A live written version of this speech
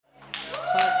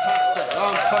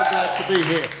So glad to be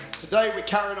here. Today we're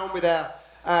carrying on with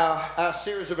our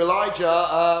series of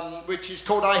Elijah, which is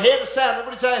called I Hear the Sound.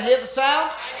 Everybody say, I hear the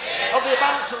sound of the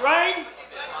abundance of rain.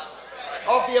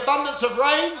 Of the abundance of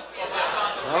rain.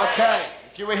 Okay.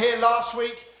 If you were here last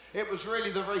week, it was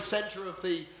really the very center of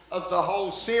the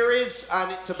whole series,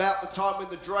 and it's about the time when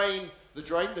the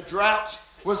drought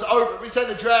was over. We say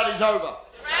the drought is over.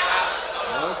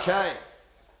 Okay.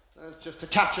 That's just to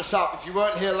catch us up. If you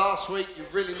weren't here last week, you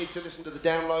really need to listen to the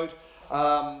download.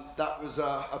 That was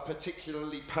a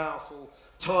particularly powerful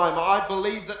time. I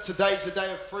believe that today's a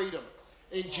day of freedom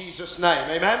in Jesus' name.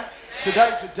 Amen?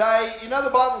 Today's a day, you know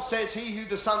the Bible says, he who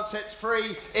the Son sets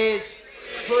free is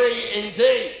free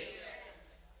indeed.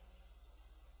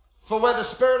 For where the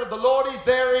Spirit of the Lord is,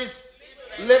 there is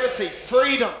liberty,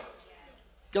 freedom.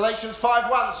 Galatians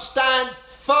 5:1, stand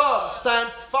firm, stand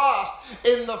fast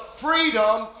in the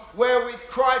freedom wherewith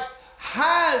Christ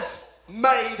has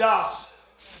made us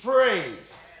free.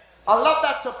 I love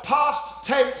that's a past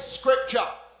tense scripture.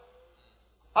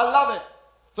 I love it.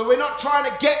 So we're not trying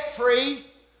to get free.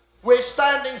 We're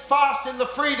standing fast in the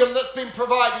freedom that's been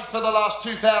provided for the last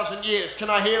 2,000 years. Can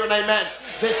I hear an amen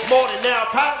this morning? Now,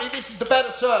 apparently this is the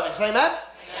better service. Amen?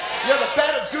 You're the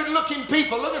better, good-looking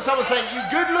people. Look at someone saying, you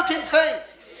good-looking thing.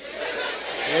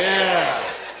 Yeah.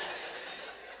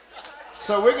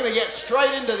 So we're going to get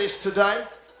straight into this today.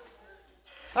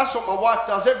 That's what my wife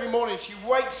does every morning. She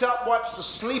wakes up, wipes the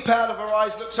sleep out of her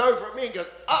eyes, looks over at me and goes,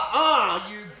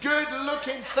 you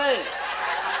good-looking thing.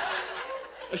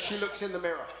 As she looks in the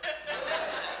mirror.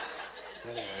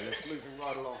 Anyway, let's move him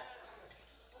right along.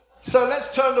 So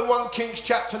let's turn to 1 Kings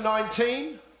chapter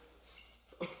 19.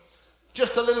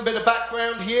 Just a little bit of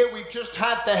background here. We've just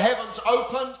had the heavens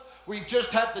opened. We've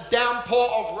just had the downpour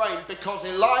of rain because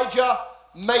Elijah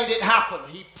made it happen.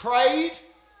 He prayed.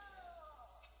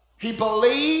 He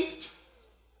believed.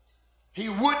 He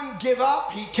wouldn't give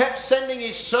up. He kept sending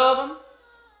his servants,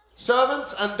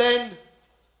 and then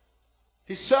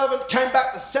his servant came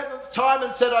back the seventh time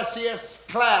and said, I see a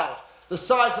cloud the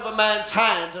size of a man's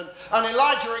hand. And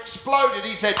Elijah exploded.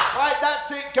 He said, right,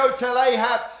 that's it. Go tell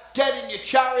Ahab, get in your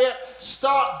chariot,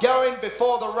 start going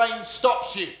before the rain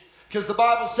stops you. Because the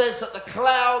Bible says that the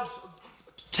clouds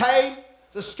came,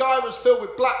 the sky was filled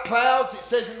with black clouds, it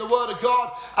says in the Word of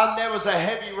God, and there was a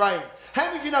heavy rain. How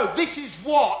many of you know this is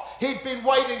what he'd been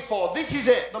waiting for? This is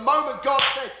it. The moment God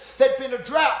said there'd been a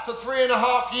drought for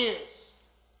 3.5 years.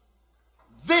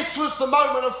 This was the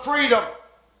moment of freedom.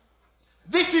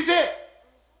 This is it.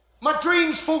 My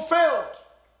dream's fulfilled.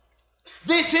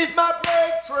 This is my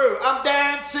breakthrough. I'm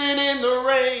dancing in the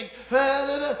rain.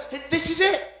 This is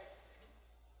it.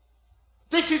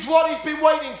 This is what he's been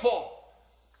waiting for.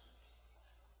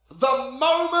 The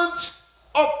moment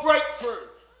of breakthrough.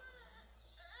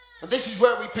 And this is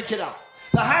where we pick it up.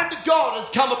 The hand of God has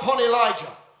come upon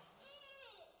Elijah.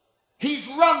 He's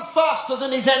run faster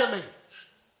than his enemy.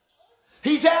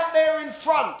 He's out there in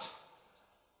front.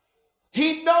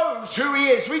 He knows who he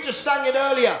is. We just sang it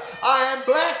earlier. I am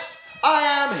blessed. I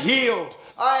am healed.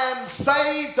 I am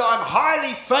saved. I'm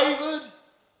highly favored.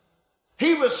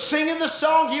 He was singing the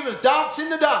song. He was dancing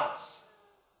the dance.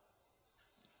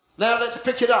 Now let's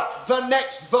pick it up. The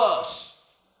next verse.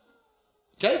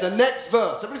 Okay, the next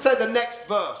verse. Everybody say the next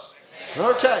verse.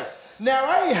 Okay. Now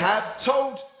Ahab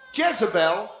told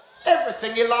Jezebel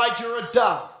everything Elijah had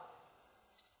done.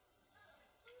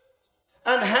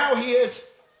 And how he has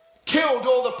killed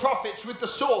all the prophets with the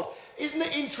sword. Isn't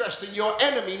it interesting? Your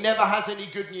enemy never has any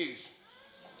good news.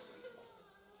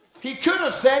 He could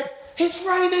have said, it's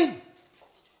raining.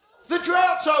 The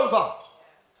drought's over.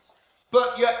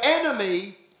 But your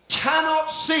enemy cannot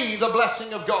see the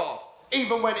blessing of God,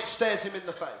 even when it stares him in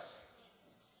the face.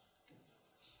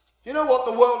 You know what?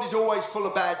 The world is always full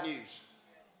of bad news.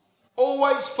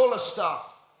 Always full of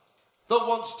stuff that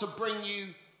wants to bring you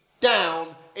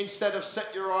down instead of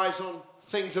set your eyes on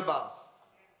things above.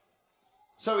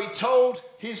 So he told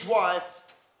his wife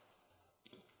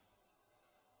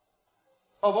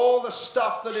of all the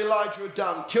stuff that Elijah had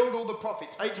done, killed all the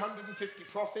prophets, 850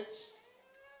 prophets.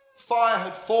 Fire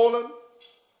had fallen,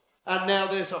 and now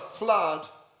there's a flood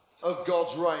of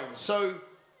God's rain. So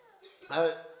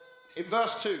in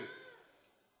verse 2,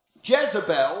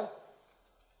 Jezebel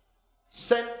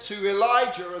sent to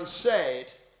Elijah and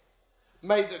said,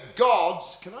 may the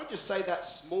gods, can I just say that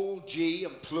small g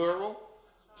and plural?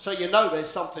 So you know there's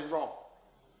something wrong.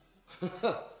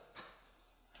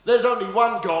 There's only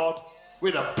one God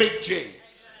with a big G.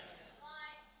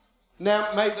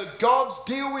 Now may the gods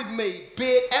deal with me, be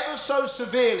it ever so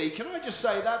severely. Can I just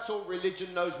say that's all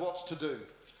religion knows what to do.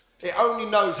 It only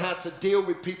knows how to deal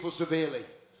with people severely.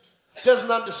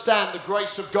 doesn't understand the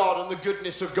grace of God and the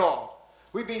goodness of God.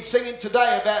 We've been singing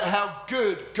today about how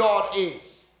good God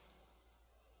is.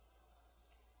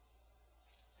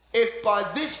 If by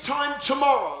this time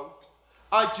tomorrow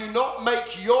I do not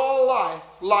make your life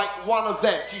like one of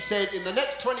them, she said, in the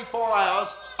next 24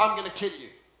 hours, I'm going to kill you.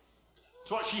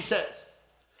 That's what she says.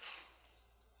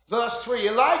 Verse 3,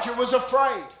 Elijah was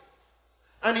afraid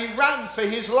and he ran for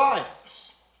his life.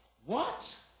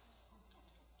 What?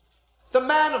 The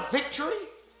man of victory?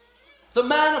 The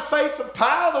man of faith and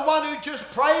power, the one who just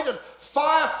prayed and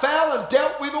fire fell and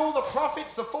dealt with all the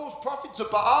prophets, the false prophets of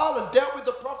Baal, and dealt with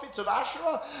the prophets of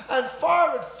Asherah, and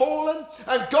fire had fallen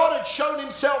and God had shown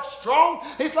himself strong.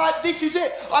 It's like, this is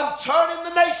it. I'm turning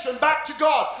the nation back to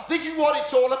God. This is what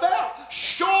it's all about.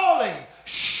 Surely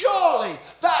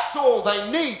that's all they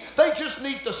need. They just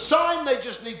need the sign. They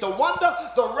just need the wonder.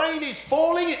 The rain is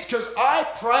falling. It's because I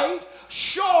prayed.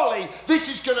 Surely this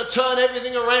is going to turn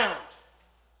everything around.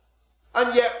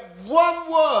 And yet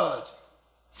one word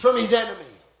from his enemy,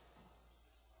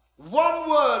 one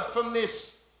word from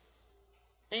this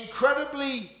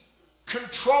incredibly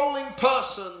controlling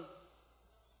person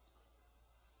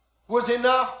was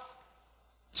enough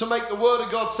to make the word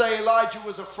of God say Elijah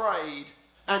was afraid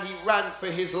and he ran for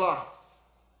his life.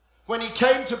 When he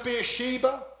came to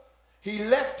Beersheba, he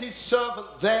left his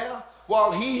servant there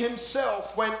while he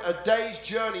himself went a day's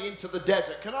journey into the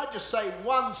desert. Can I just say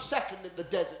 1 second in the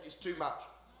desert is too much?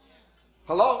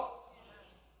 Hello?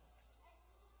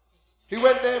 He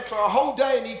went there for a whole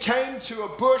day and he came to a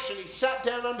bush and he sat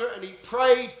down under it and he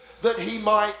prayed that he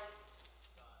might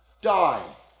die.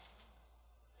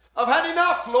 I've had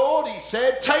enough, Lord, he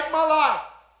said. Take my life,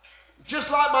 just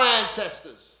like my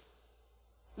ancestors.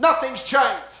 Nothing's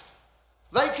changed.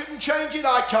 They couldn't change it,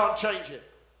 I can't change it.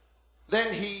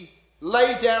 Then he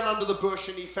lay down under the bush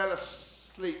and he fell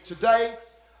asleep. Today,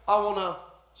 I want to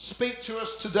speak to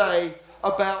us today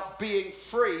about being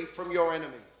free from your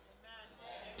enemy.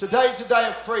 Today's a day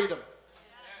of freedom.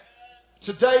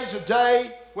 Today's a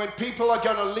day when people are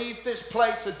going to leave this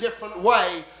place a different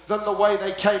way than the way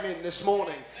they came in this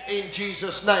morning. In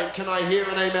Jesus' name, can I hear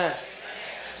an amen?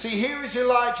 See, here is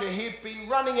Elijah. He'd been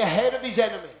running ahead of his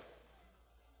enemy.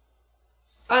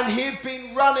 And he'd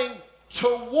been running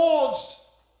towards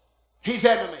his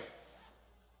enemy.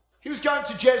 He was going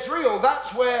to Jezreel.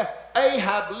 That's where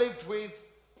Ahab lived with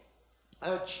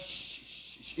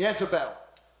Jezebel.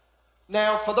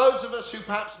 Now, for those of us who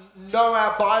perhaps know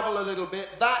our Bible a little bit,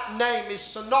 that name is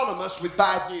synonymous with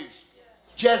bad news.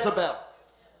 Jezebel.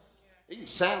 It even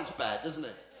sounds bad, doesn't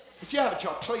it? If you have a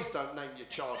child, please don't name your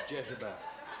child Jezebel.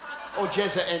 Or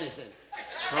Jezza anything.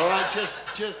 All right?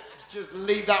 Just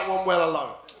leave that one well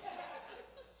alone.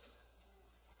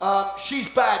 She's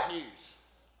bad news.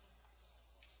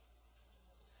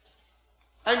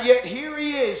 And yet here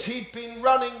he is. He'd been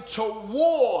running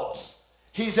towards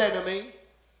his enemy.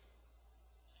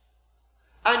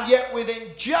 And yet within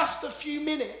just a few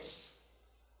minutes,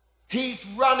 he's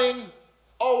running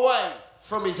away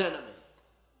from his enemy.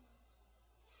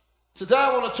 Today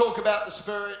I want to talk about the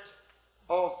spirit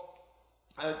of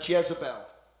Jezebel.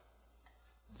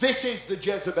 This is the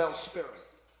Jezebel spirit.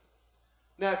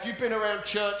 Now, if you've been around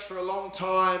church for a long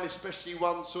time, especially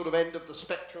one sort of end of the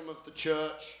spectrum of the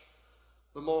church,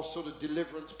 the more sort of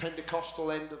deliverance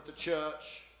Pentecostal end of the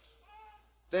church,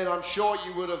 then I'm sure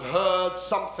you would have heard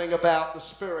something about the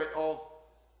spirit of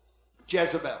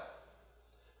Jezebel.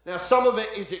 Now, some of it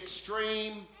is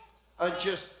extreme and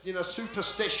just,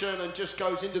 superstition and just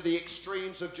goes into the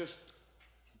extremes of just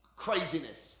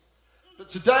craziness. But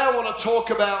today I want to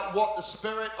talk about what the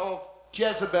spirit of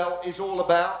Jezebel is all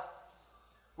about.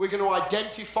 We're going to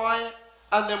identify it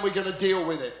and then we're going to deal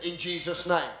with it in Jesus'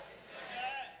 name.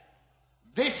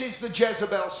 This is the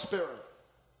Jezebel spirit.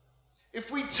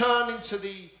 If we turn into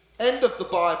the end of the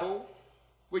Bible,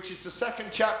 which is the 2nd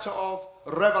chapter of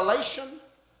Revelation,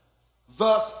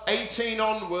 verse 18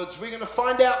 onwards, we're going to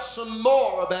find out some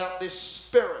more about this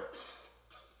spirit.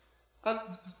 And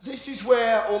this is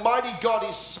where Almighty God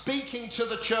is speaking to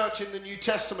the church in the New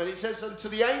Testament. It says, "And to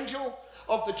the angel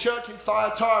of the church in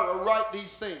Thyatira write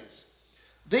these things.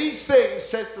 These things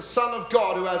says the Son of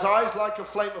God, who has eyes like a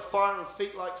flame of fire and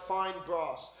feet like fine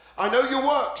brass. I know your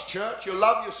works, church, your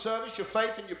love, your service, your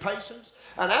faith, and your patience.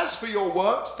 And as for your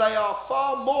works, they are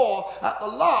far more at the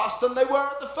last than they were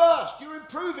at the first." You're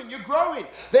improving, you're growing.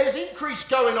 There's increase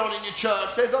going on in your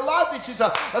church. There's a life. This is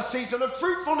a season of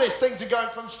fruitfulness. Things are going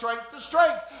from strength to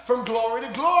strength, from glory to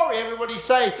glory. Everybody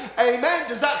say amen.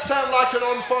 Does that sound like an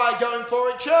on fire going for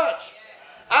it, church?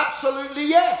 Absolutely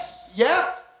yes.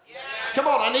 Yeah? Come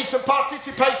on, I need some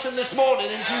participation this morning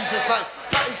in Jesus' name.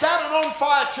 Is that an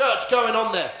on-fire church going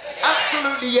on there?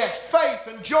 Absolutely yes.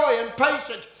 Faith and joy and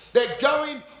patience. They're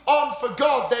going on for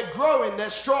God. They're growing. They're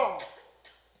strong.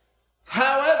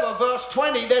 However, verse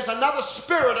 20, there's another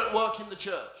spirit at work in the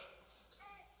church.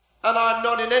 And I'm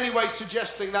not in any way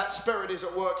suggesting that spirit is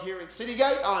at work here in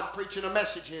Citygate. I'm preaching a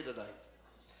message here today.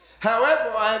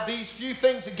 However, I have these few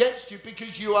things against you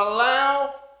because you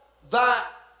allow that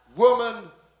woman,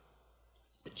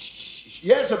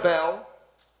 Jezebel.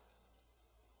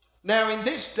 Now, in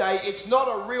this day, it's not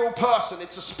a real person.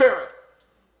 It's a spirit.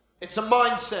 It's a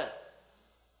mindset.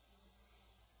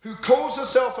 Who calls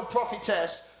herself a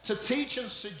prophetess to teach and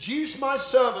seduce my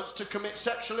servants to commit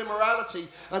sexual immorality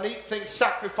and eat things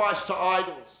sacrificed to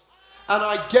idols. And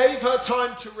I gave her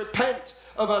time to repent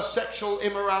of her sexual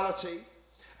immorality,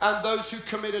 and those who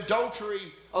commit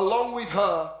adultery along with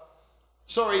her,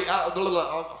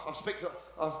 I've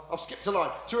skipped a line,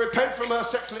 to repent from her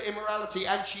sexual immorality,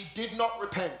 and she did not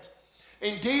repent.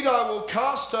 Indeed, I will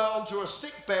cast her onto a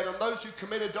sick bed, and those who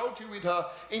commit adultery with her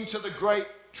into the great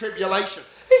tribulation.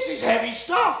 This is heavy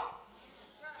stuff.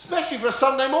 Especially for a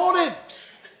Sunday morning.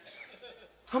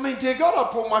 I mean, dear God,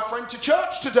 I brought my friend to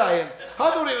church today, and I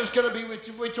thought it was going to be,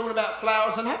 we're talking about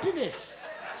flowers and happiness.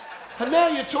 And now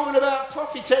you're talking about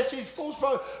prophetesses,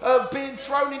 being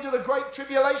thrown into the great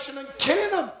tribulation and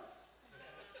killing them.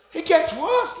 It gets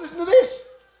worse. Listen to this.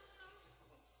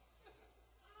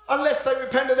 Unless they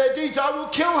repent of their deeds, I will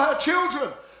kill her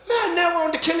children. Man, now we're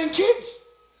on to killing kids.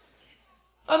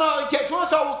 And it gets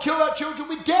worse. I will kill her children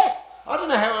with death. I don't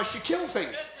know how else you kill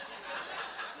things.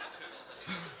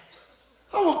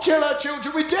 I will kill her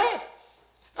children with death.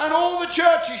 And all the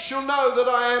churches shall know that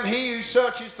I am he who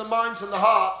searches the minds and the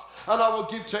hearts, and I will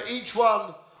give to each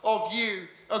one of you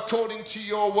according to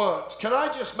your works. Can I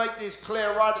just make this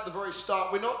clear right at the very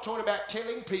start? We're not talking about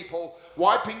killing people,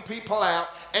 wiping people out,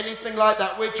 anything like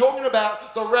that. We're talking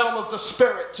about the realm of the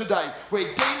spirit today.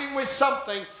 We're dealing with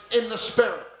something in the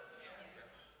spirit.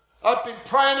 I've been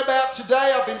praying about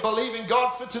today. I've been believing God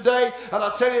for today. And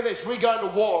I'll tell you this, we're going to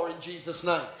war in Jesus'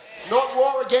 name. Not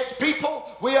war against people.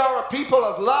 We are a people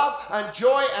of love and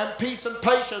joy and peace and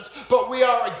patience. But we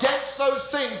are against those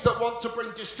things that want to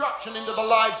bring destruction into the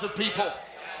lives of people.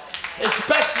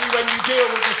 Especially when you deal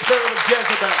with the spirit of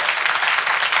Jezebel.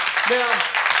 Now,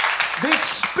 this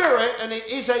spirit, and it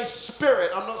is a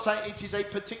spirit, I'm not saying it is a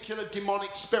particular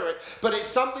demonic spirit, but it's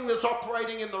something that's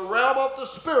operating in the realm of the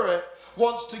spirit,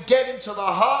 wants to get into the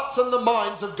hearts and the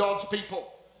minds of God's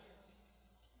people.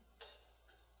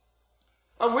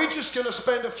 And we're just going to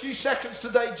spend a few seconds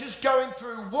today just going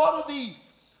through what are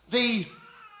the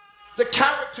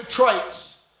character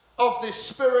traits of this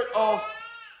spirit of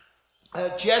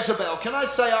Jezebel. Can I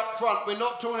say up front, we're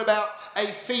not talking about a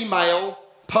female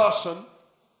person.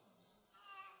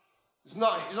 It's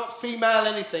not female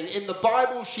anything. In the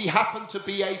Bible, she happened to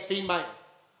be a female.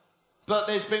 But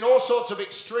there's been all sorts of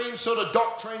extreme sort of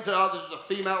doctrines. There's a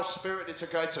female spirit. It's an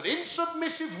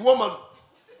insubmissive woman.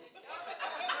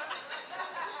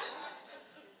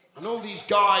 And all these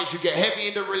guys who get heavy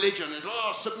into religion,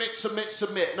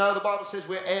 submit. No, the Bible says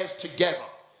we're heirs together.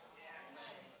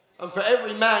 And for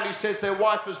every man who says their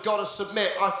wife has got to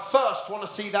submit, I first want to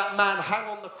see that man hang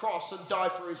on the cross and die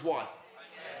for his wife.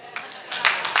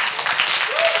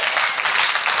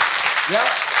 Yeah?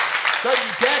 Don't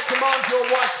you dare command your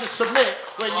wife to submit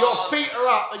when your feet are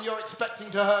up and you're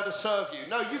expecting her to serve you.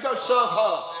 No, you go serve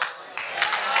her.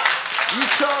 You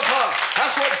serve her.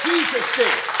 That's what Jesus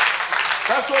did.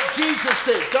 That's what Jesus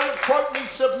did. Don't quote me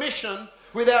submission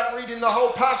without reading the whole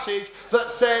passage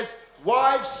that says,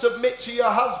 wives, submit to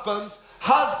your husbands.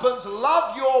 Husbands,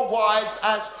 love your wives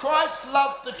as Christ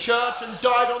loved the church and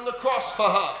died on the cross for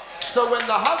her. So when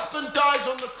the husband dies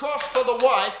on the cross for the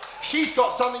wife, she's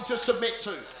got something to submit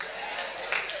to.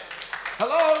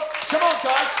 Hello? Come on,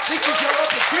 guys. This is your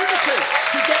opportunity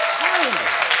to get through.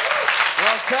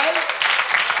 Okay?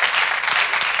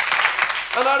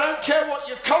 And I don't care what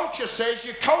your culture says.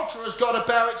 Your culture has got to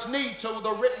bow its knee to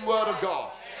the written word of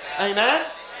God. Amen?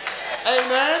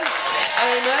 Amen?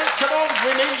 Amen? Come on,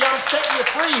 women. I'm setting you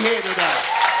free here today.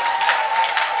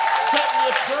 Setting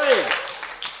you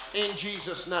free in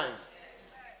Jesus' name.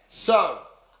 So,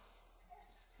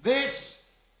 this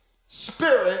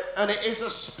spirit, and it is a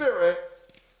spirit,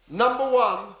 number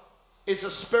one, is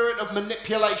a spirit of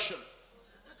manipulation.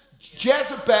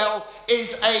 Jezebel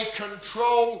is a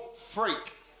control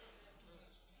freak.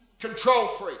 Control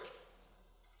freak.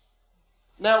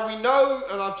 Now we know,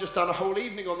 and I've just done a whole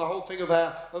evening on the whole thing of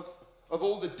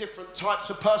all the different types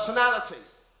of personality.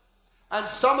 And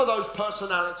some of those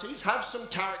personalities have some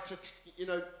character,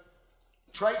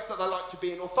 traits that they like to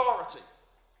be in authority.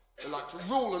 They like to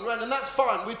rule and reign, and that's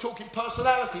fine. We're talking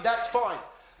personality, that's fine.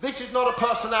 This is not a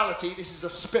personality, this is a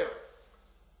spirit.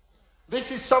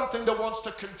 This is something that wants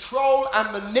to control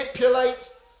and manipulate.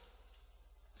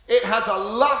 It has a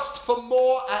lust for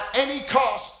more at any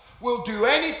cost, will do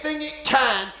anything it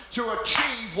can to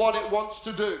achieve what it wants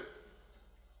to do.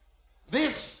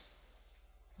 This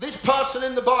person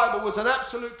in the Bible was an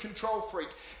absolute control freak.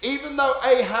 Even though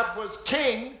Ahab was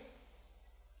king,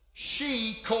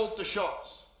 she called the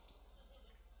shots.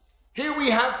 Here we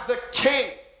have the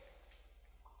king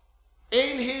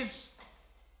in his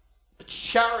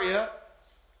chariot.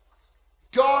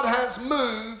 God has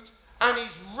moved and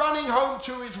he's running home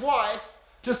to his wife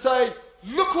to say,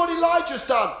 look what Elijah's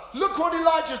done. Look what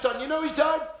Elijah's done. You know what he's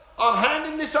done? I'm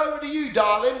handing this over to you,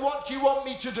 darling. What do you want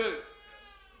me to do?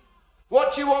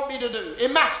 What do you want me to do?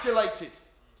 Emasculated.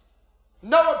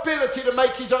 No ability to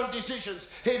make his own decisions.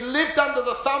 He'd lived under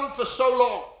the thumb for so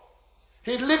long.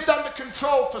 He'd lived under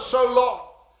control for so long.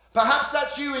 Perhaps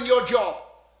that's you in your job.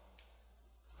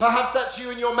 Perhaps that's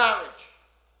you in your marriage.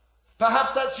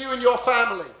 Perhaps that's you in your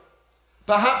family.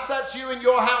 Perhaps that's you in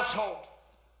your household.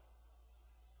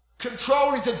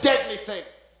 Control is a deadly thing.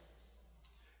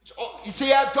 You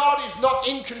see how God is not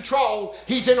in control,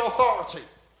 he's in authority.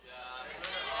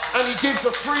 And he gives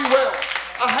a free will.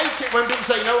 I hate it when people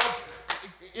say,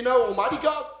 you know, Almighty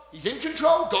God, he's in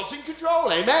control, God's in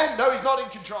control, amen. No, he's not in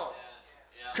control.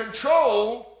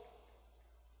 Control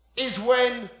is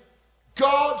when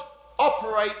God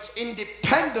operates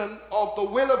independent of the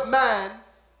will of man.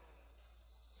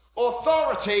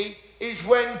 Authority is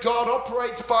when God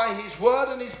operates by his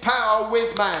word and his power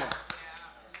with man.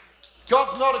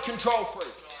 God's not a control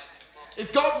freak.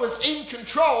 If God was in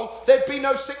control, there'd be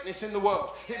no sickness in the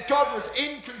world. If God was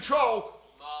in control,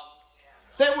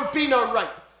 there would be no rape.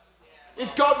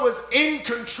 If God was in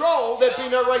control, there'd be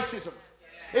no racism.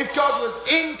 If God was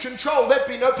in control, there'd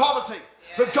be no poverty.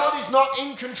 But God is not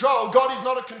in control. God is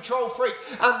not a control freak.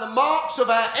 And the marks of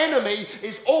our enemy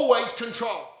is always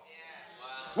control.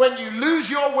 When you lose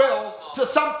your will to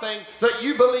something that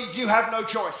you believe you have no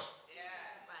choice.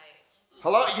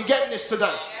 Hello? Are you getting this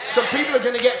today? Some people are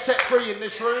going to get set free in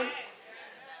this room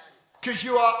because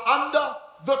you are under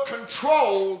the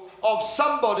control of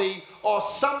somebody or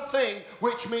something,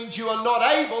 which means you are not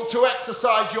able to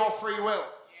exercise your free will.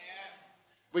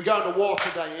 We're going to war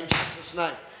today in Jesus'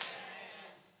 name.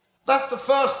 That's the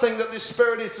first thing that this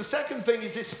spirit is. The second thing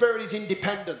is this spirit is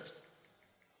independent.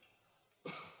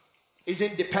 Is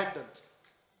independent.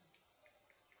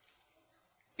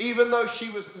 Even though she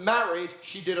was married,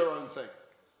 she did her own thing.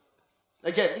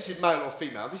 Again, this is male or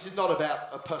female. This is not about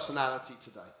a personality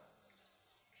today.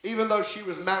 Even though she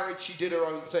was married, she did her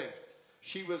own thing.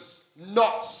 She was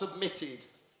not submitted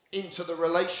into the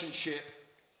relationship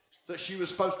that she was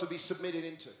supposed to be submitted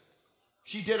into.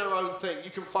 She did her own thing.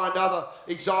 You can find other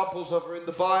examples of her in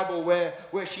the Bible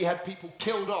where she had people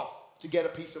killed off to get a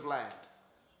piece of land.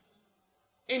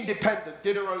 Independent,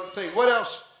 did her own thing. What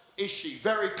else is she?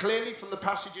 Very clearly from the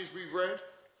passages we've read,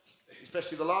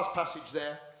 especially the last passage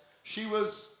there,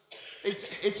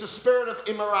 it's a spirit of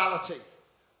immorality.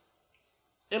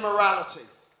 Immorality.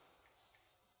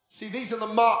 See, these are the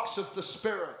marks of the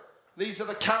spirit. These are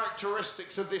the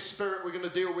characteristics of this spirit we're going to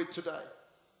deal with today.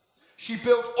 She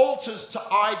built altars to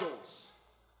idols.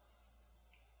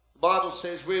 The Bible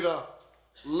says we're to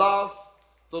love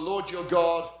the Lord your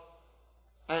God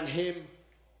and him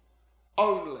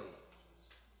only.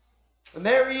 And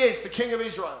there he is, the king of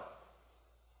Israel.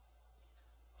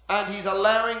 And he's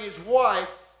allowing his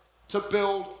wife to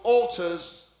build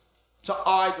altars to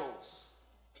idols.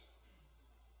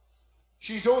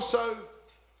 She's also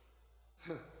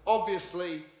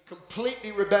obviously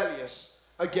completely rebellious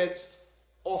against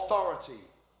authority.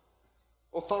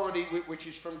 Authority which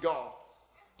is from God.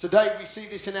 Today we see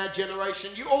this in our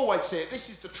generation. You always see it. This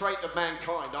is the trait of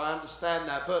mankind. I understand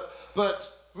that.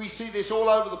 But we see this all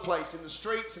over the place. In the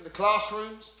streets, in the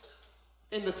classrooms,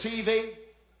 in the TV,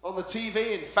 on the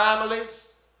TV, in families.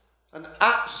 An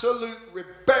absolute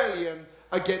rebellion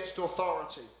against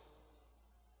authority.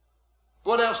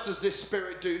 What else does this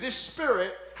spirit do? This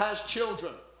spirit has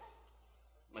children.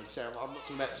 It may sound, I'm not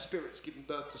talking about spirits giving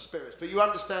birth to spirits, but you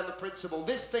understand the principle.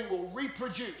 This thing will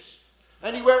reproduce.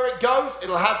 Anywhere it goes,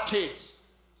 it'll have kids.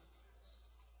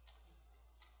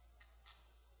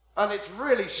 And it's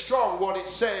really strong what it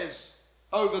says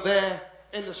over there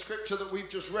in the scripture that we've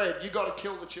just read. You've got to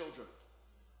kill the children.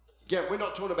 Again, we're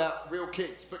not talking about real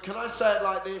kids, but can I say it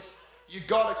like this? You've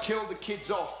got to kill the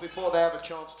kids off before they have a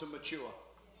chance to mature.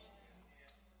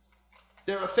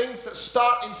 There are things that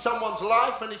start in someone's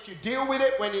life, and if you deal with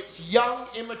it when it's young,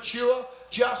 immature,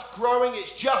 just growing,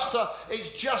 it's just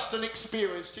an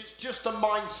experience. It's just a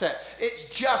mindset. It's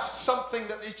just something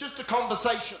it's just a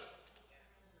conversation.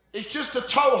 It's just a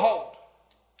toehold.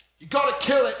 You got to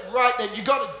kill it right then. You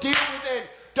got to deal with it.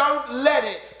 Don't let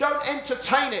it. Don't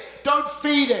entertain it. Don't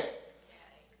feed it.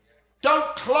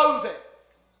 Don't clothe it.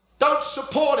 Don't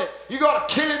support it. You got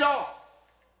to kill it off.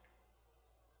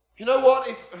 You know what?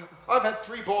 If I've had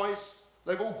 3 boys,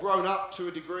 they've all grown up to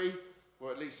a degree,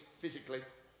 or at least physically.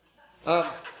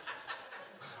 But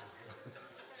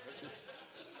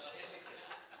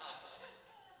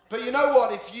you know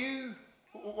what?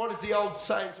 What is the old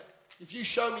saying? If you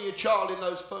show me a child in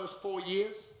those first 4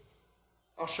 years,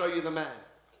 I'll show you the man.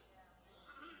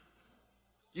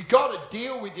 You got to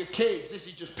deal with your kids. This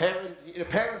is just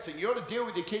parenting. You got to deal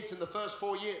with your kids in the first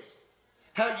 4 years.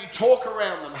 How you talk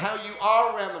around them, how you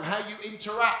are around them, how you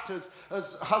interact as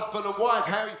husband and wife,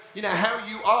 how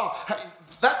you are.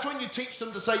 That's when you teach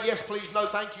them to say yes, please, no,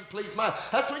 thank you, please, ma'am.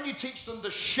 That's when you teach them to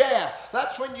share.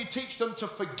 That's when you teach them to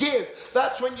forgive.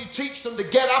 That's when you teach them to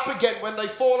get up again when they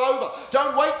fall over.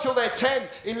 Don't wait till they're 10,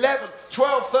 11,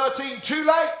 12, 13. Too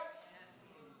late.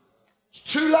 It's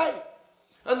too late.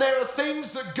 And there are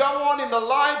things that go on in the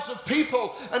lives of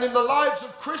people and in the lives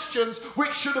of Christians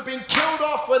which should have been killed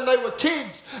off when they were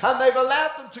kids, and they've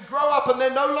allowed them to grow up, and they're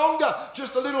no longer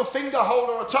just a little finger hold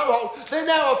or a toe hold. They're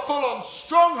now a full-on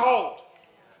stronghold.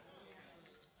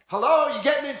 Hello, are you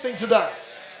getting anything today?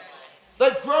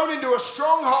 They've grown into a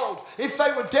stronghold. If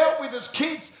they were dealt with as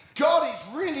kids, God is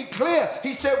really clear.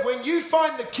 He said, when you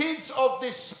find the kids of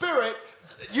this spirit,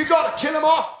 you got to kill them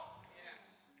off.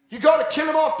 You got to kill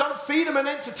them off. Don't feed them and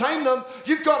entertain them.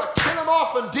 You've got to kill them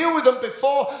off and deal with them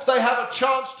before they have a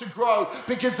chance to grow.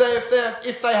 Because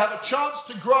if they have a chance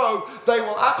to grow, they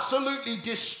will absolutely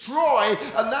destroy.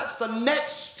 And that's the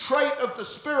next trait of the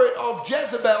spirit of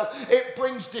Jezebel. It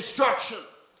brings destruction.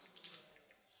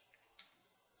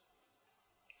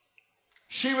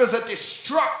 She was a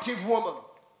destructive woman.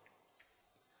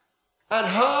 And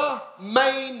her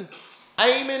main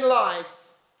aim in life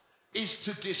is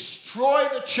to destroy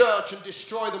the church and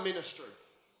destroy the ministry.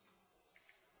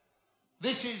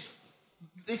 This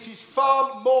is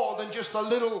far more than just a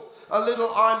little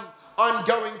I'm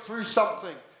going through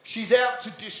something. She's out to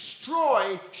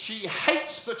destroy. She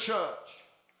hates the church.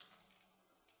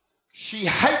 She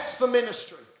hates the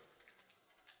ministry.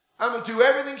 And will do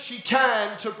everything she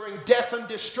can to bring death and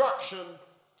destruction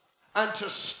and to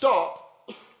stop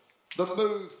the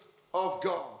move of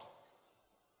God.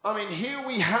 I mean, here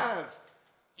we have,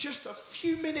 just a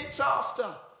few minutes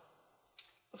after,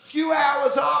 a few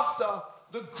hours after,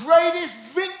 the greatest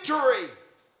victory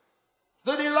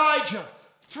that Elijah,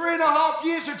 3.5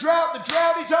 years of drought, the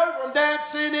drought is over, I'm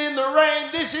dancing in the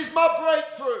rain, this is my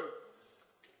breakthrough.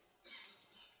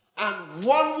 And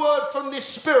one word from this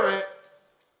spirit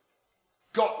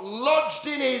got lodged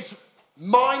in his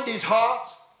mind, his heart,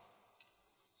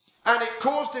 and it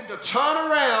caused him to turn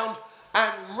around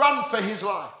and run for his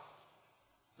life.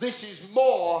 This is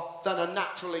more than a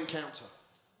natural encounter.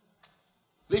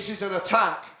 This is an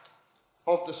attack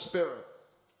of the spirit.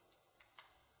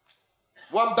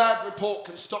 One bad report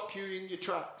can stop you in your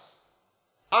tracks,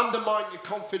 undermine your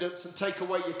confidence and take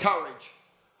away your courage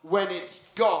when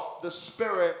it's got the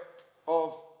spirit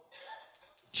of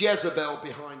Jezebel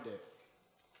behind it.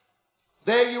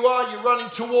 There you are, you're running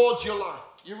towards your life.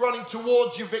 You're running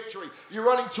towards your victory. You're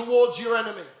running towards your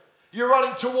enemy. You're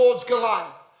running towards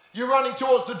Goliath. You're running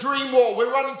towards the dream wall. We're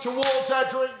running towards our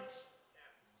dreams.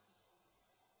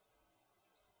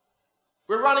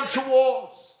 We're running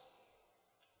towards.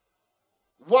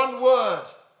 One word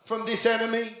from this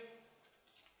enemy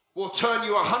will turn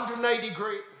you 180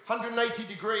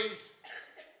 degrees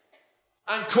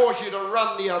and cause you to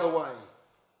run the other way.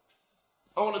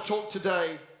 I want to talk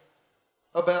today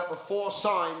about the 4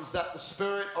 signs that the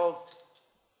spirit of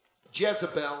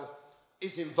Jezebel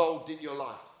is involved in your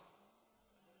life.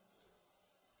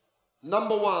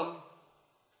 Number 1,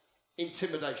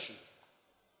 intimidation.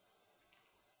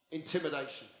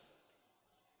 Intimidation.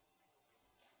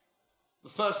 The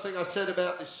first thing I said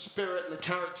about this spirit and the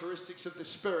characteristics of this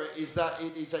spirit is that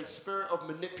it is a spirit of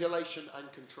manipulation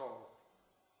and control.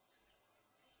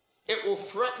 It will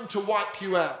threaten to wipe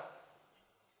you out.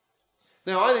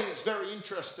 Now, I think it's very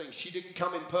interesting. She didn't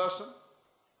come in person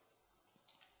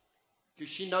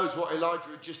because she knows what Elijah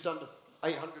had just done to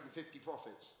 850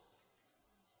 prophets.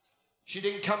 She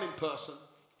didn't come in person.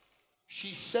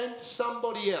 She sent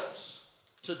somebody else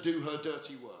to do her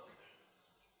dirty work.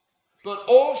 But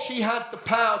all she had the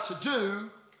power to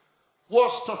do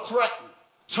was to threaten.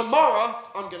 Tomorrow,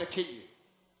 I'm going to kill you.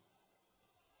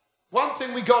 One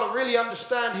thing we got to really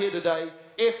understand here today,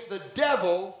 if the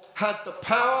devil had the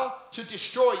power to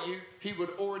destroy you, he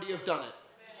would already have done it.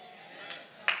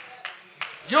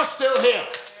 You're still here.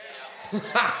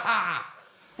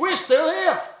 We're still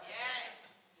here.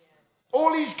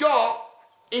 All he's got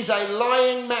is a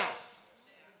lying mouth.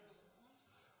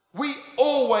 We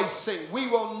always sing. We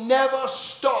will never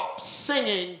stop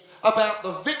singing about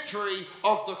the victory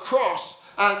of the cross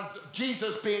and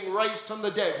Jesus being raised from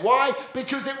the dead. Why?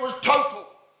 Because it was total.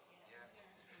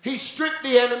 He stripped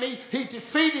the enemy. He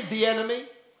defeated the enemy.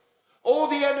 All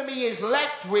the enemy is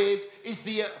left with is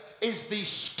the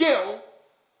skill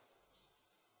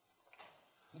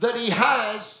that he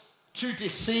has to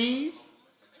deceive,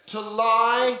 to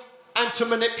lie, and to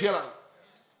manipulate.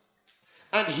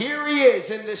 And here he is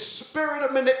in this spirit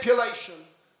of manipulation,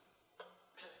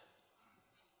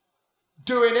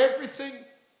 doing everything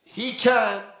he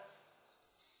can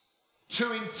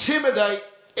to intimidate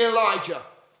Elijah.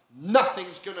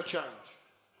 Nothing's going to change.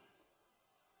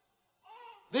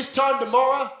 This time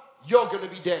tomorrow, you're going to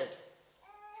be dead.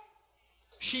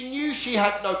 She knew she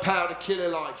had no power to kill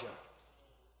Elijah.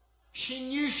 She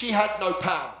knew she had no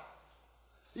power.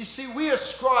 You see, we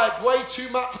ascribe way too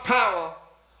much power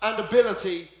and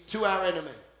ability to our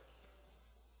enemy.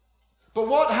 But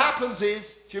what happens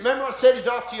is, do you remember I said he's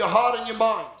after your heart and your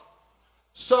mind?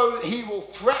 So he will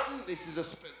threaten, this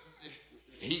is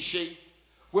she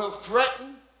will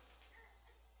threaten.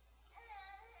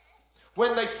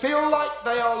 When they feel like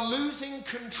they are losing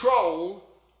control,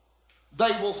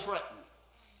 they will threaten.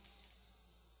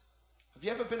 Have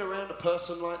you ever been around a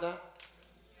person like that?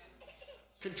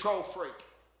 Control freak.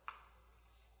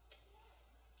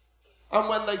 And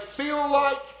when they feel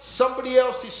like somebody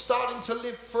else is starting to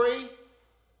live free,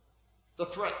 the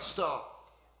threats start.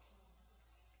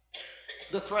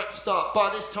 The threats start. By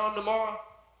this time tomorrow,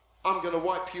 I'm going to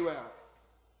wipe you out.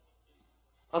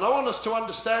 And I want us to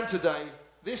understand today,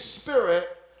 this spirit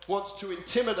wants to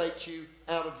intimidate you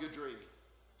out of your dream.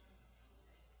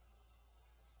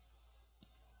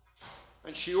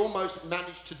 And she almost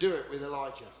managed to do it with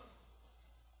Elijah.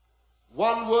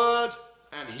 One word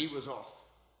and he was off.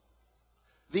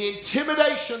 The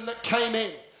intimidation that came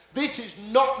in, this is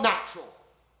not natural.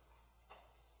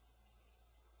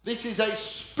 This is a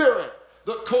spirit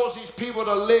that causes people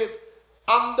to live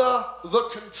under the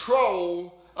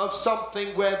control of something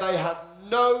where they had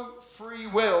no free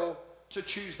will to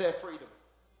choose their freedom.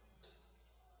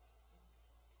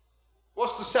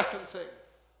 What's the second thing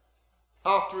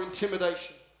after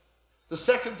intimidation? The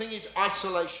second thing is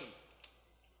isolation.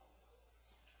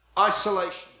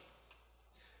 Isolation.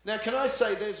 Now, can I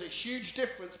say there's a huge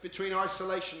difference between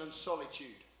isolation and solitude?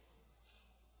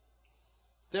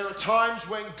 There are times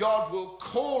when God will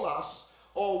call us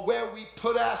or where we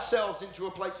put ourselves into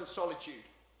a place of solitude.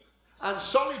 And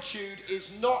solitude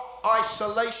is not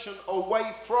isolation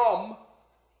away from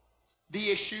the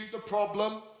issue, the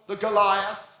problem, the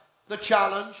Goliath, the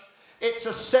challenge. It's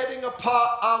a setting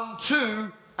apart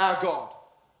unto our God.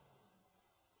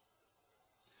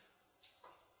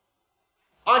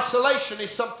 Isolation is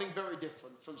something very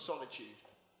different from solitude.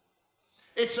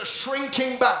 It's a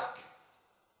shrinking back.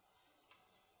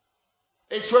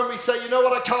 It's when we say, you know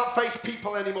what, I can't face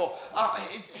people anymore.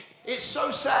 It's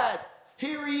so sad.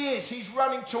 Here he is. He's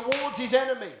running towards his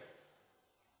enemy.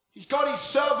 He's got his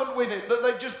servant with him that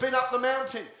they've just been up the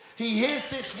mountain. He hears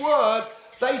this word.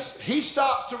 He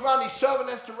starts to run. His servant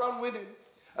has to run with him.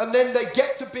 And then they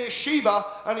get to Beersheba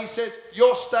and he says,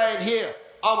 you're staying here.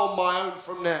 I'm on my own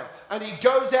from now. And he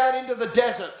goes out into the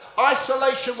desert.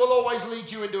 Isolation will always lead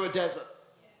you into a desert.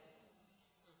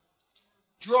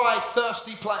 Dry,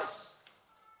 thirsty place.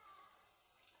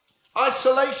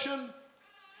 Isolation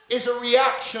is a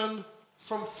reaction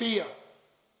from fear,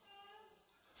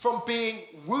 from being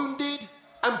wounded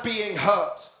and being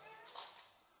hurt.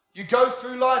 You go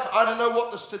through life, I don't know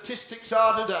what the statistics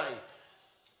are today,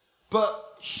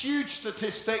 but huge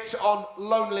statistics on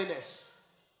loneliness.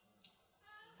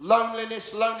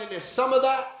 Loneliness. Some of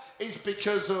that is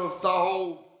because of the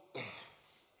whole,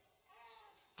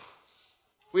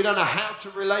 we don't know how to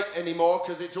relate anymore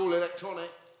because it's all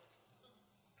electronic.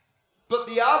 But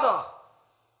the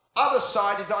other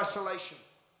side is isolation.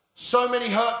 So many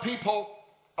hurt people,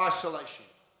 isolation.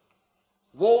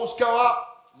 Walls go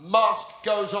up, mask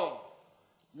goes on.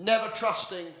 Never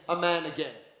trusting a man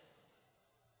again.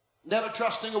 Never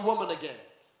trusting a woman again.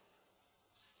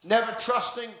 Never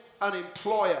trusting an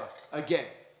employer again.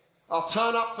 I'll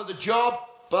turn up for the job,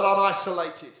 but I'm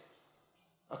isolated.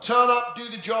 I'll turn up, do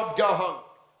the job, go home.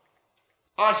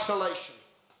 Isolation.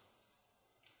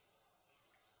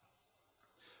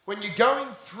 When you're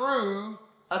going through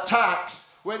attacks,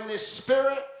 when this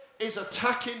spirit is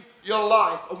attacking your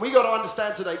life, and we got to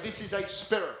understand today, this is a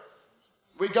spirit.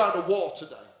 We're going to war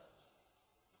today.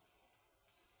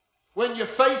 When you're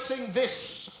facing this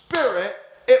spirit,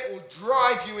 it will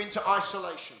drive you into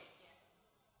isolation.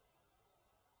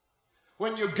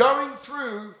 When you're going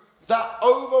through that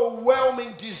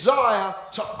overwhelming desire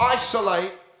to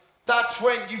isolate, that's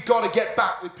when you've got to get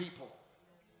back with people.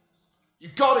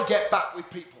 You've got to get back with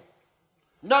people.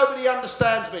 Nobody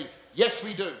understands me. Yes,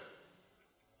 we do.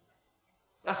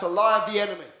 That's a lie of the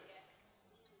enemy.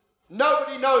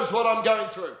 Nobody knows what I'm going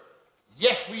through.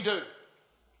 Yes, we do.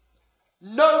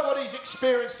 Nobody's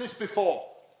experienced this before.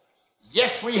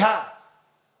 Yes, we have.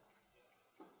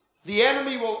 The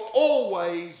enemy will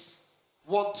always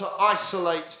want to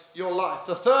isolate your life.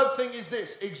 The third thing is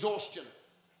this: exhaustion.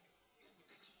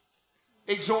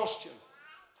 Exhaustion.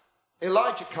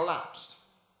 Elijah collapsed.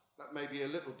 That may be a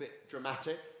little bit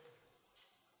dramatic.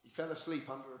 He fell asleep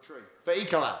under a tree, but he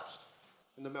collapsed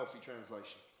in the Melfi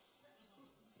translation.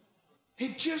 He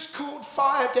just called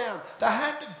fire down. The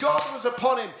hand of God was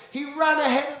upon him. He ran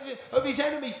ahead of his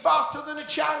enemy faster than a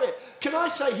chariot. Can I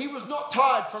say he was not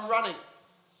tired from running?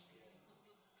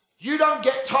 You don't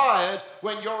get tired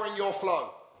when you're in your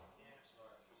flow.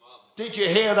 Did you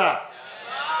hear that?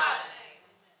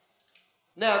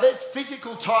 Now, there's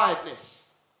physical tiredness.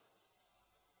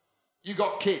 You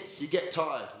got kids, you get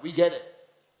tired. We get it.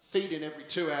 Feeding every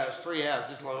 2 hours, 3 hours.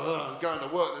 It's like, I'm going to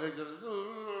work.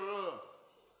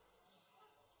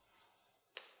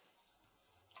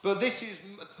 But this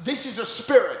is a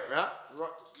spirit, right?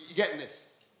 You getting this?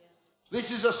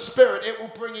 This is a spirit. It will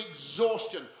bring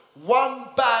exhaustion. One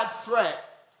bad threat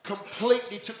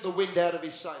completely took the wind out of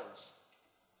his sails.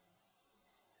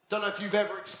 Don't know if you've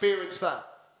ever experienced that.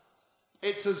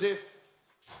 It's as if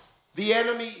the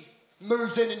enemy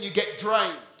moves in and you get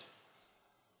drained.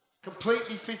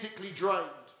 Completely physically drained.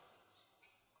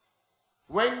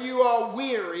 When you are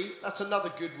weary, that's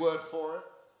another good word for it.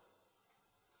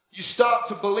 You start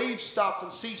to believe stuff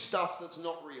and see stuff that's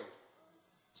not real.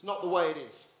 It's not the way it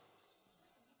is.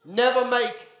 Never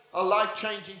make a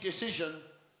life-changing decision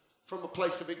from a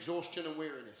place of exhaustion and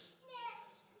weariness.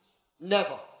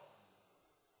 Never.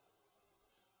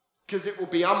 Because it will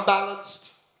be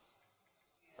unbalanced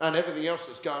and everything else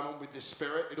that's going on with this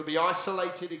spirit. It'll be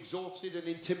isolated, exhausted, and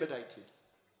intimidated.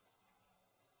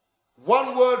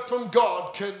 One word from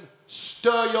God can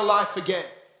stir your life again.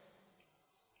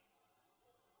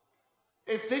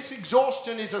 If this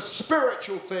exhaustion is a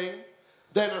spiritual thing,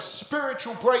 then a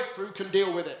spiritual breakthrough can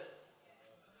deal with it.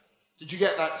 Did you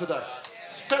get that today?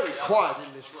 It's very quiet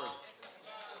in this room.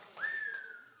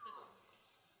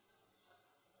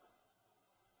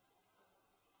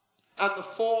 And the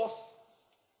fourth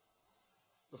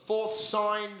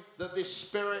sign that this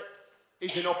spirit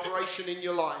is in operation in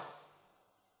your life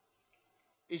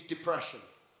is depression.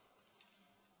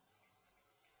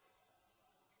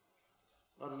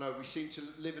 I don't know, we seem to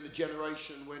live in a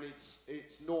generation when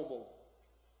it's normal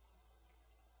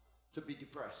to be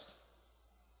depressed.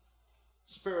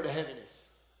 Spirit of heaviness.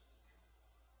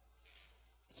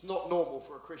 It's not normal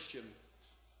for a Christian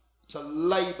to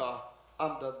labor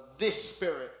under this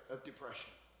spirit of depression.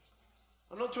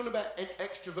 I'm not talking about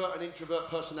extrovert and introvert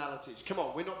personalities. Come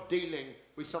on, we're not dealing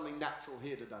with something natural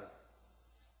here today.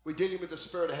 We're dealing with the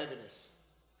spirit of heaviness.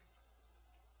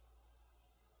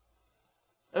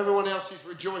 Everyone else is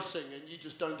rejoicing and you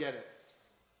just don't get it.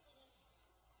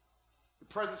 The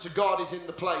presence of God is in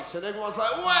the place and everyone's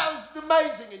like, wow, this is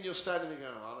amazing. And you're standing there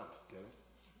going, oh, I don't get it.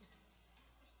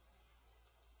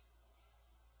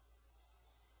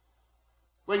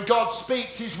 When God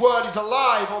speaks, his word is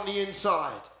alive on the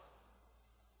inside.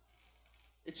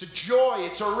 It's a joy,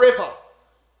 it's a river.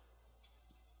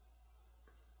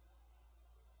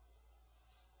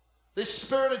 This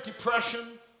spirit of depression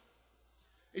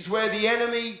is where the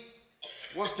enemy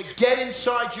wants to get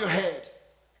inside your head,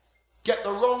 get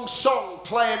the wrong song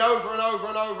playing over and over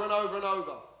and over and over and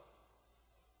over.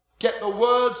 Get the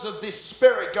words of this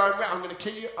spirit going around, I'm going to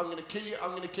kill you, I'm going to kill you,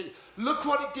 I'm going to kill you. Look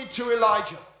what it did to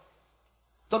Elijah.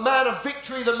 The man of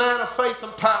victory, the man of faith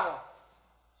and power.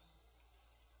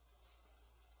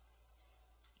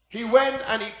 He went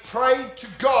and he prayed to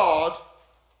God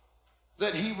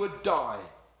that he would die.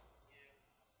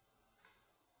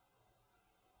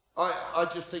 I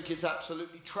just think it's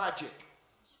absolutely tragic,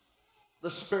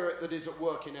 the spirit that is at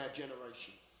work in our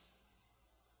generation.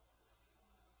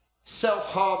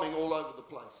 Self-harming all over the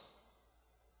place.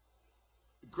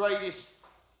 The greatest,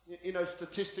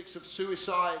 statistics of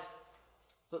suicide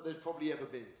that there's probably ever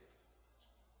been.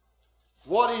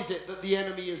 What is it that the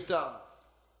enemy has done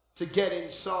to get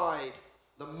inside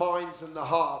the minds and the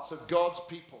hearts of God's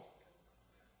people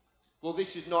Well,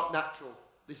 this is not natural.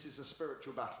 This is a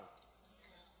spiritual battle.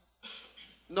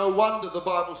 No wonder the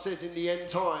Bible says in the end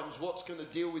times, what's going to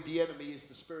deal with the enemy is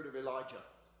the spirit of Elijah.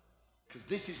 Because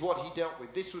this is what he dealt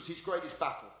with. This was his greatest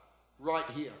battle, right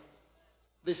here.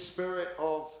 This spirit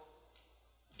of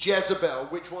Jezebel,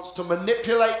 which wants to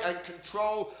manipulate and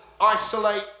control,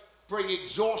 isolate, bring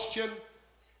exhaustion,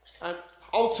 and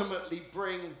ultimately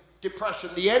bring depression.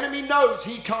 The enemy knows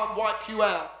he can't wipe you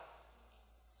out.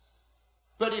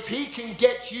 But if he can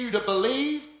get you to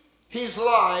believe his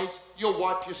lies, you'll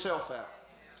wipe yourself out.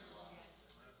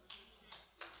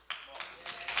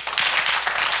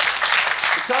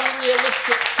 It's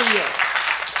unrealistic fear.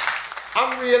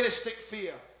 Unrealistic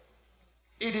fear.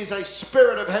 It is a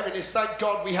spirit of heaviness. Thank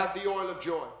God we have the oil of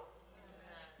joy.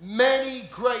 Many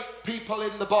great people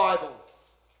in the Bible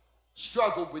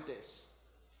struggled with this.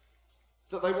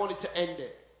 That they wanted to end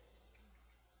it.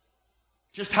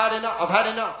 Just had enough. I've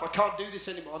had enough. I can't do this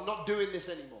anymore. I'm not doing this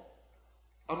anymore.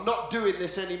 I'm not doing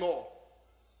this anymore.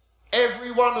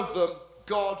 Every one of them,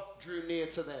 God drew near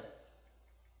to them.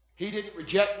 He didn't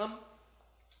reject them.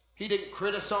 He didn't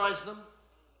criticize them.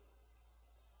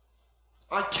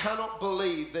 I cannot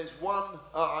believe there's one,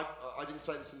 I didn't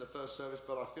say this in the first service,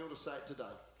 but I feel to say it today,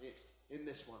 in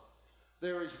this one.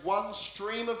 There is one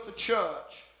stream of the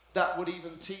church that would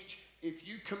even teach, if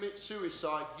you commit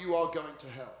suicide, you are going to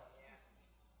hell.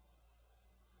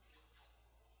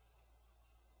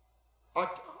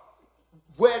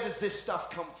 Where does this stuff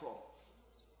come from?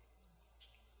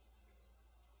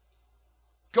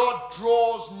 God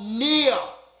draws near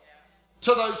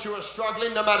to those who are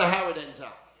struggling, no matter how it ends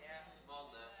up.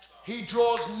 He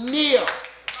draws near.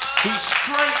 He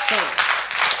strengthens.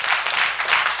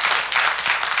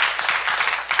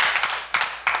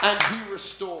 And he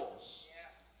restores.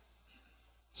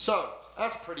 So,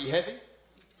 that's pretty heavy.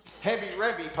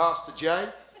 Heavy-revy, Pastor Jay.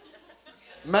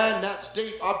 Man, that's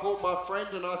deep. I brought my friend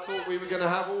and I thought we were going to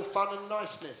have all fun and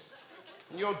niceness.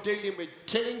 And you're dealing with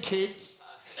killing kids,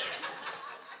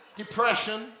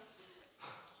 depression,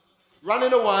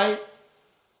 running away.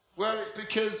 Well, it's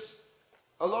because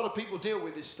a lot of people deal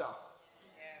with this stuff.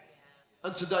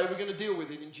 And today we're going to deal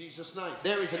with it in Jesus' name.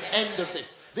 There is an end of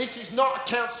this. This is not a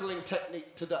counseling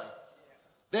technique today.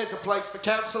 There's a place for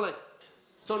counseling.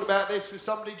 Talking about this with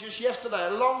somebody just yesterday,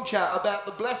 a long chat about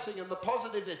the blessing and the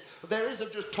positiveness. There is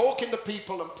of just talking to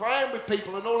people and praying with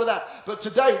people and all of that. But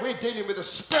today we're dealing with a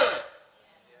spirit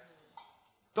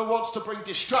that wants to bring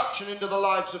destruction into the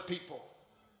lives of people.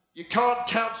 You can't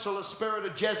counsel a spirit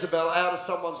of Jezebel out of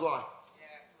someone's life.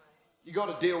 You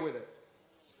got to deal with it.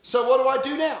 So what do I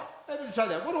do now? Let me say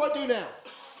that. What do I do now?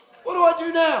 What do I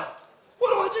do now? What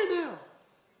do I do now?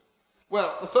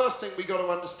 Well, the first thing we got to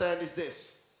understand is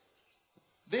this.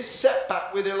 This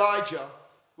setback with Elijah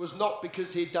was not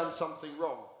because he'd done something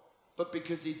wrong, but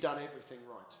because he'd done everything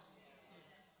right.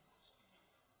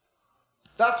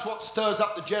 That's what stirs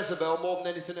up the Jezebel more than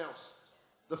anything else.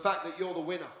 The fact that you're the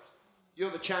winner. You're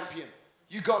the champion.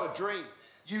 You got a dream.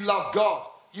 You love God.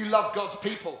 You love God's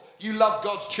people. You love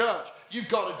God's church. You've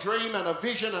got a dream and a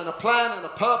vision and a plan and a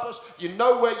purpose. You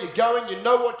know where you're going. You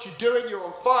know what you're doing. You're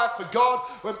on fire for God.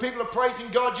 When people are praising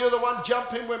God, you're the one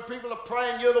jumping. When people are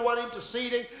praying, you're the one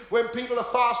interceding. When people are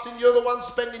fasting, you're the one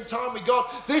spending time with God.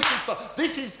 This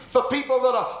is for people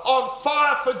that are on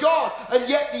fire for God. And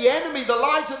yet the enemy, the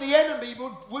lies of the enemy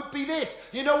would be this.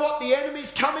 You know what? The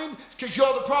enemy's coming because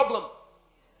you're the problem.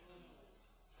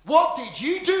 What did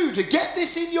you do to get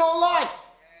this in your life?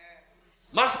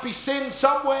 Must be sin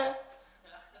somewhere.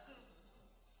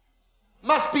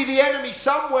 Must be the enemy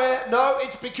somewhere. No,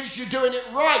 it's because you're doing it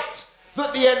right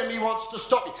that the enemy wants to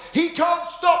stop you. He can't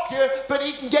stop you, but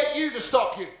he can get you to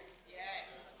stop you.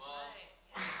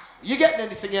 Wow. You getting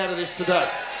anything out of this today?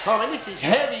 I mean, this is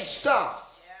heavy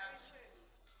stuff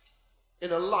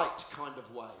in a light kind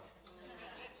of way.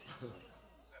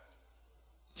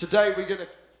 Today we're going to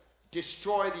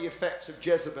destroy the effects of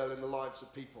Jezebel in the lives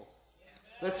of people.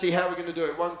 Let's see how we're going to do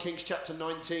it. 1 Kings chapter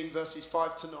 19, verses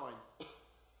 5 to 9.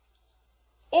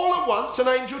 All at once, an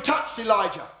angel touched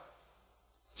Elijah.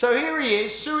 So here he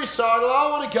is, suicidal. I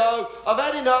want to go. I've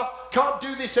had enough. Can't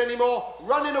do this anymore.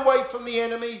 Running away from the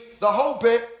enemy, the whole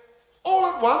bit. All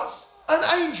at once, an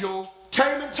angel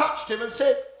came and touched him and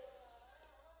said,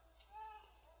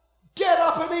 "Get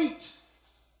up and eat."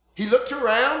 He looked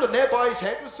around, and there by his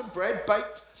head was some bread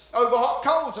baked over hot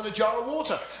coals and a jar of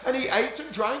water. And he ate and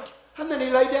drank, and then he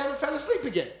lay down and fell asleep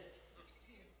again.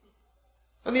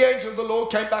 And the angel of the Lord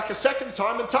came back a second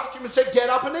time and touched him and said, "Get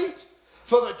up and eat,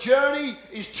 for the journey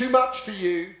is too much for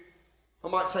you." I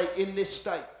might say, in this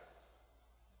state.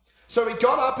 So he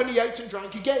got up and he ate and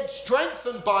drank again.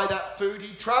 Strengthened by that food,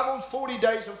 he traveled 40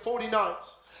 days and 40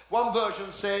 nights One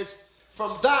version says,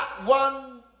 from that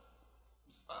one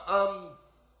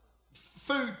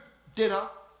food dinner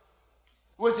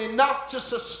was enough to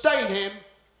sustain him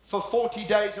for 40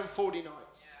 days and 40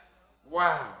 nights.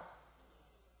 Wow.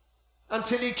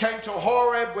 Until he came to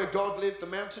Horeb, where God lived, the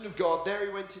mountain of God. There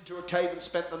he went into a cave and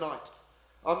spent the night.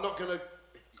 I'm not going to,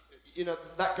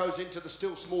 that goes into the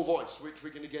still small voice, which we're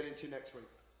going to get into next week.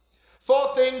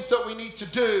 4 things that we need to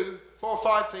do, 4 or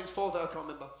 5 things, 4 that I can't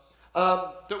remember,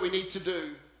 that we need to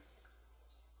do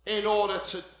in order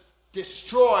to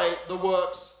destroy the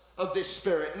works of this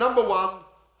spirit. Number 1,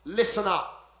 listen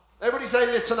up. Everybody say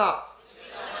listen up.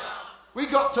 We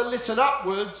got to listen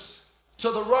upwards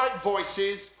to the right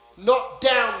voices, not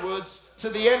downwards to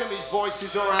the enemy's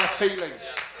voices or our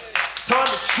feelings. It's time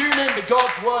to tune in to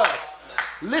God's word.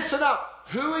 Listen up.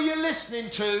 Who are you listening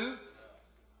to?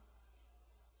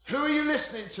 Who are you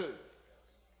listening to?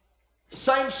 The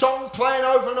same song playing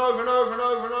over and over and over and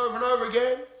over and over and over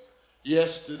again?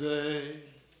 Yesterday,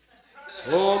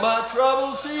 all my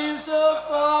troubles seem so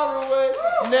far away.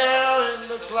 Now it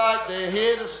looks like they're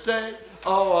here to stay.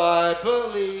 Oh, I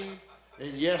believe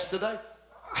in yesterday.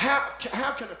 How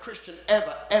can a Christian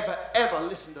ever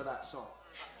listen to that song?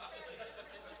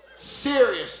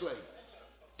 Seriously.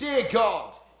 Dear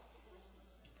God.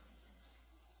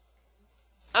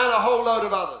 And a whole load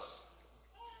of others.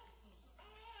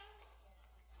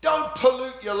 Don't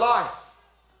pollute your life.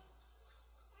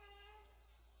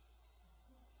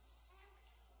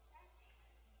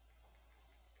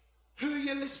 Who are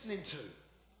you listening to?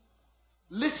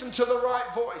 Listen to the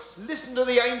right voice. Listen to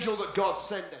the angel that God's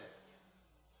sending.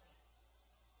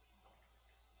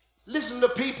 Listen to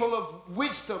people of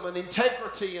wisdom and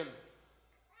integrity and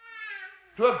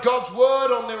who have God's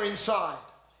word on their inside.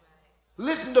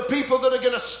 Listen to people that are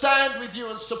going to stand with you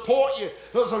and support you.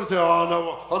 Not someone say,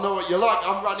 oh, I know what you're like.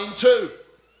 I'm running too.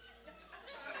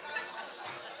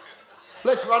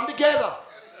 Let's run together.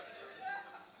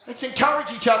 Let's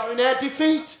encourage each other in our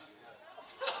defeat.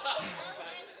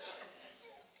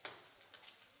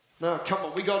 No, come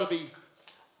on. We got to be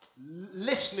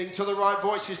listening to the right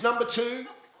voices. Number 2,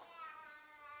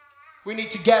 we need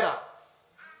to get up.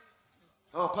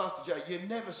 Oh, Pastor Joe, you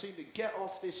never seem to get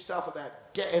off this stuff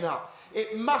about getting up.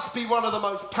 It must be one of the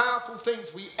most powerful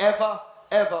things we ever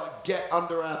get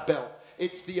under our belt.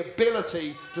 It's the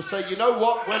ability to say, you know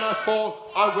what? When I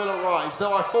fall, I will arise.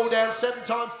 Though I fall down 7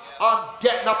 times, I'm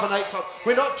getting up an 8th time.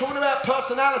 We're not talking about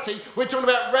personality. We're talking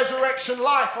about resurrection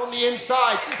life on the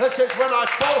inside that says, when I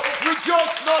fall,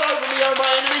 rejoice not over me, O my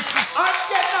enemies. I'm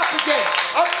getting up again.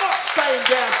 I'm not staying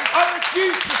down. I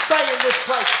refuse to stay in this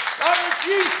place. I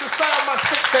refuse to stay on my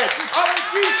sick bed. I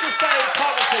refuse to stay in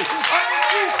poverty. I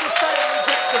refuse to stay in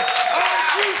rejection. I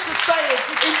refuse to stay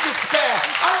in despair.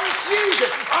 I refuse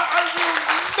it. I will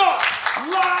not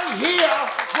lie here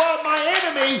while my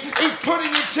enemy is putting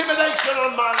intimidation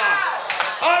on my life.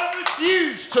 I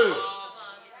refuse to.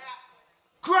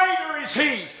 Greater is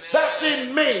he that's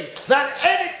in me than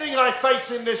anything I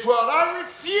face in this world. I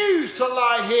refuse to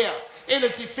lie here in a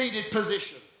defeated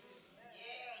position.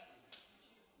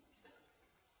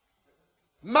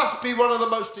 Must be one of the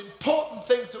most important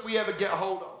things that we ever get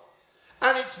hold of.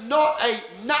 And it's not a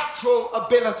natural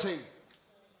ability.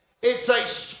 It's a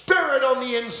spirit on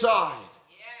the inside.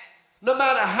 No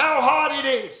matter how hard it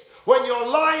is, when you're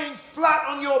lying flat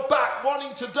on your back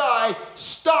wanting to die,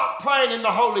 start praying in the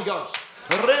Holy Ghost.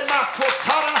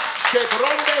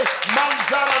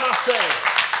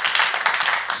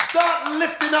 Start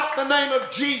lifting up the name of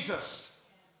Jesus.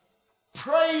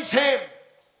 Praise him.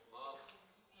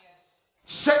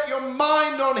 Set your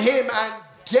mind on him and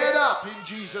get up in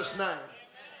Jesus' name.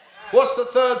 What's the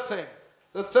 3rd thing?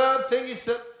 The 3rd thing is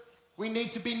that we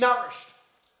need to be nourished.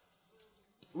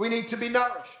 We need to be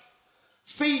nourished.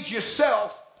 Feed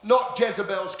yourself, not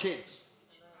Jezebel's kids.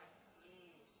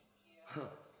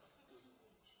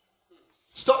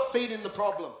 Stop feeding the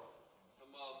problem.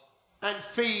 And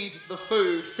feed the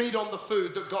food. Feed on the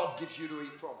food that God gives you to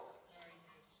eat from.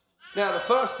 Now, the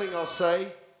first thing I'll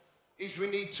say is we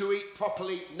need to eat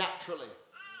properly naturally.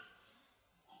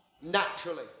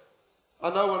 Naturally. I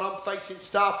know when I'm facing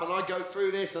stuff and I go through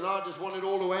this and I just want it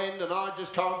all to end and I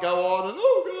just can't go on and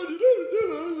you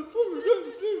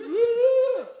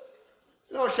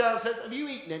know what Sharon says? Have you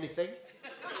eaten anything?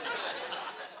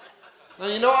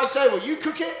 And you know what I say? Well, you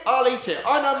cook it, I'll eat it.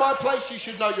 I know my place, you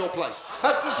should know your place.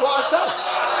 That's just what I say.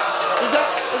 Is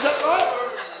that right?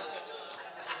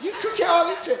 You cook it,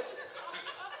 I'll eat it.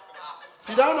 If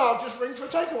you don't, I'll just ring for a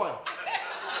takeaway.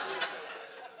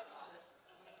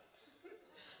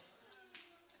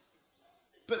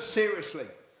 But seriously,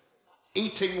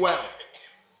 eating well,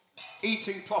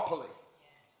 eating properly,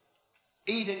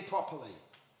 eating properly.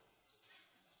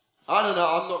 I don't know,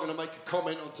 I'm not going to make a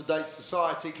comment on today's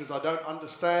society because I don't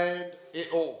understand it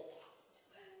all.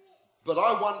 But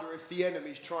I wonder if the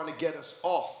enemy's trying to get us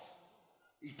off.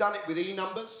 He's done it with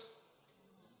E-numbers.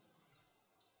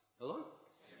 Hello?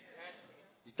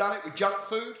 He's done it with junk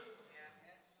food.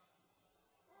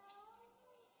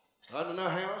 I don't know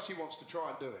how else he wants to try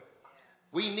and do it.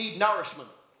 We need nourishment.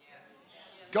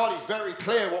 God is very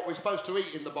clear what we're supposed to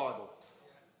eat in the Bible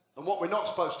and what we're not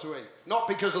supposed to eat. Not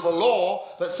because of the law,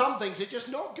 but some things are just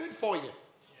not good for you.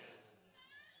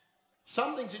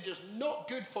 Some things are just not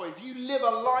good for you. If you live a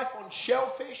life on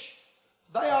shellfish,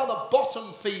 they are the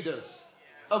bottom feeders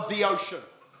of the ocean.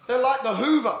 They're like the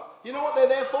Hoover. You know what they're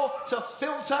there for? To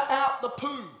filter out the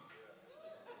poo.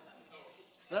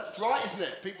 That's right, isn't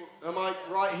it? People, am I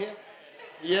right here?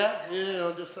 Yeah,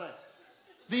 I'm just saying.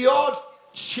 The odd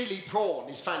chili prawn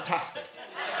is fantastic.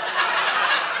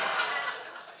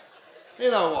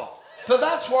 You know what? But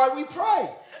that's why we pray.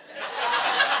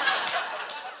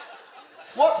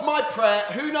 What's my prayer?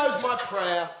 Who knows my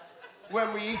prayer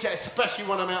when we eat it, especially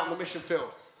when I'm out on the mission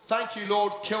field? Thank you,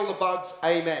 Lord. Kill the bugs.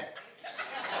 Amen.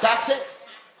 That's it.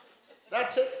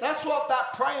 That's it. That's what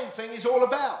that praying thing is all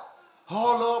about.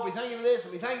 Oh, Lord, we thank you for this,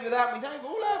 and we thank you for that, and we thank you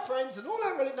for all our friends, and all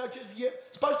our relatives. No, just you're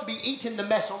supposed to be eating the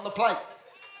mess on the plate.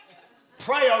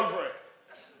 Pray over it.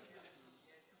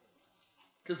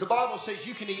 Because the Bible says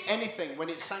you can eat anything when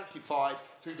it's sanctified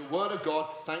through the Word of God,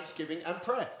 thanksgiving, and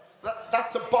prayer.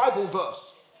 That's a Bible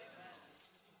verse.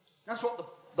 That's what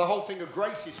the whole thing of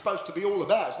grace is supposed to be all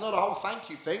about. It's not a whole thank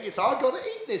you thing. It's, I've got to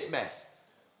eat this mess.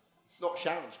 Not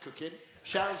Sharon's cooking.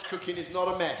 Sharon's cooking is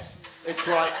not a mess. It's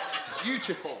like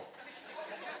beautiful.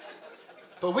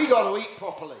 But we got to eat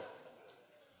properly.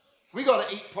 We got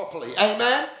to eat properly.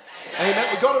 Amen? Amen.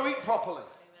 We got to eat properly.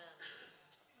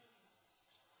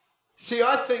 See,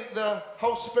 I think the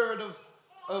whole spirit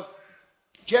of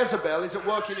Jezebel is at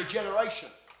work in a generation.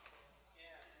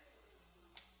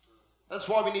 That's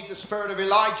why we need the spirit of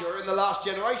Elijah in the last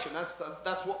generation.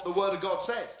 That's what the Word of God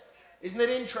says. Isn't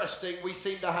it interesting? We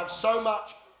seem to have so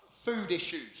much food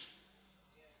issues.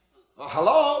 Oh,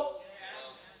 hello?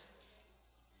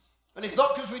 And it's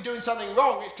not because we're doing something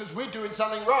wrong, it's because we're doing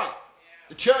something right.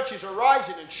 The churches are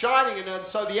rising and shining, and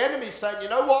so the enemy's saying, you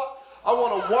know what? I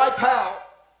want to wipe out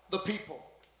the people.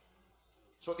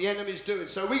 That's what the enemy's doing.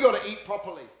 So we got to eat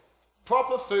properly.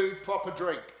 Proper food, proper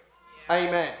drink.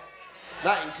 Amen.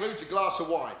 That includes a glass of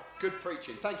wine. Good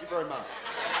preaching. Thank you very much.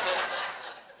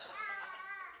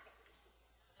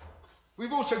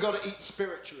 We've also got to eat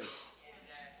spiritually.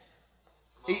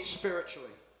 Eat spiritually.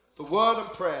 The word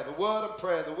and prayer, the word and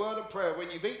prayer, the word and prayer. When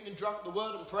you've eaten and drunk the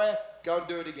word and prayer, go and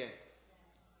do it again.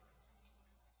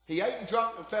 He ate and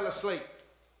drunk and fell asleep.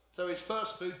 So his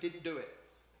first food didn't do it.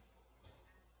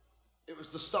 It was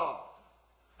the start.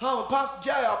 Oh, well, Pastor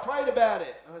Jay, I prayed about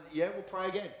it. I said, yeah, we'll pray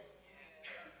again.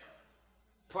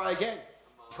 Pray again.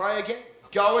 Pray again.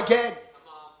 Go again.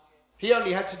 He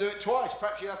only had to do it twice.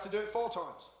 Perhaps you have to do it 4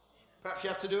 times. Perhaps you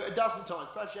have to do it a dozen times.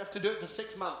 Perhaps you have to do it for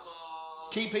 6 months.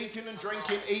 Keep eating and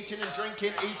drinking, eating and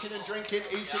drinking, eating and drinking,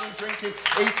 eating and drinking,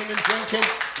 eating and drinking.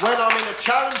 When I'm in a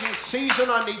challenging season,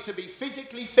 I need to be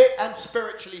physically fit and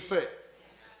spiritually fit.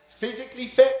 Physically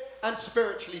fit and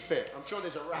spiritually fit. I'm sure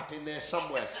there's a rap in there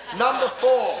somewhere. Number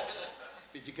 4.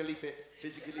 Physically fit,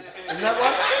 physically fit. Isn't that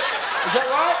one? Is that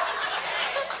right?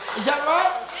 Is that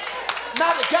right?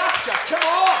 Madagascar, come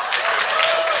on.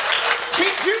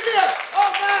 King Julian.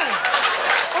 Oh, man.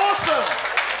 Awesome.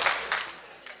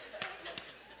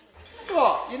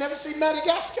 What? You never seen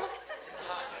Madagascar?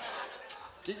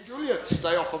 King Julian,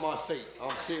 stay off of my feet.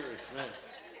 I'm serious, man.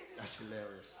 That's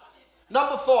hilarious.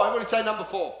 Number 4. Everybody say number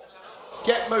 4.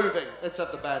 Get moving. Let's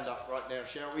have the band up right now,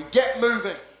 shall we? Get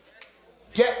moving.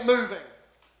 Get moving.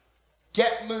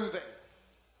 Get moving.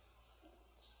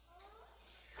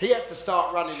 He had to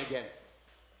start running again.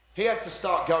 He had to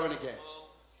start going again.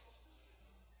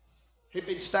 He'd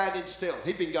been standing still.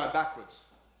 He'd been going backwards.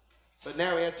 But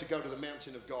now he had to go to the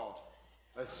mountain of God.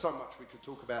 There's so much we could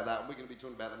talk about that, and we're going to be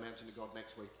talking about the mountain of God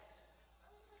next week.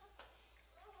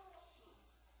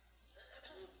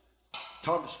 It's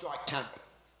time to strike camp.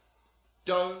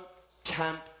 Don't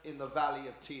camp in the valley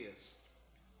of tears.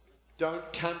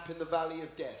 Don't camp in the valley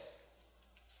of death.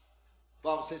 The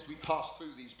Bible says we pass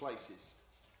through these places.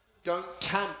 Don't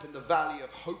camp in the valley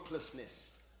of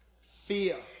hopelessness,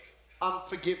 fear,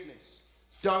 unforgiveness.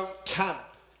 Don't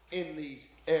camp in these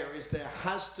areas. There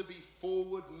has to be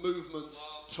forward movement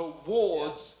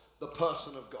towards the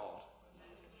person of God.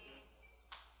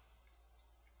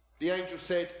 The angel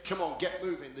said, come on, get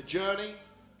moving. The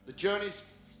journey's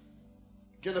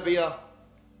going to be a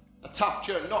A tough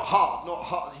journey, not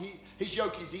hard. His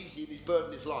yoke is easy and his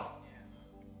burden is light.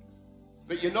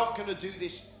 But you're not going to do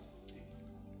this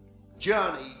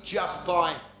journey just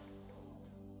by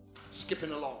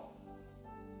skipping along.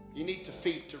 You need to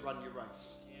feed to run your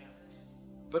race.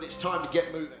 But it's time to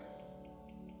get moving.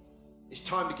 It's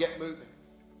time to get moving.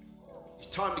 It's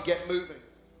time to get moving.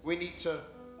 We need to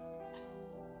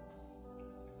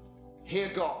hear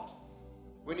God.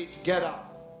 We need to get up.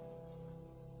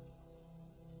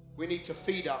 We need to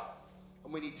feed up.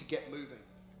 And we need to get moving.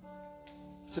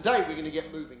 Today we're going to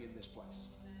get moving in this place.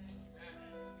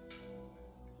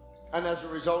 And as a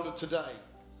result of today,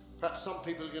 perhaps some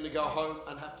people are going to go home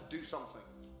and have to do something.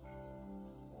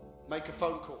 Make a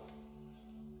phone call.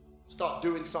 Start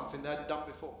doing something they hadn't done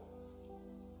before.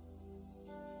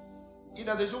 You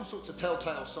know, there's all sorts of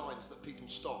telltale signs that people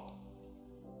stop.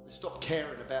 They stop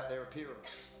caring about their appearance.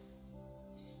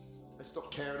 They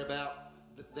stop caring about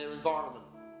their environment.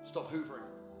 Stop hoovering.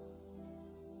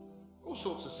 All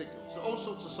sorts of signals, all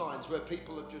sorts of signs where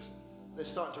people are they're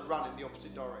starting to run in the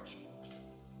opposite direction.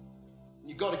 And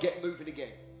you've got to get moving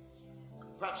again.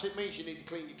 Perhaps it means you need to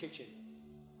clean your kitchen,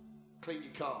 clean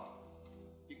your car.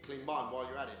 You can clean mine while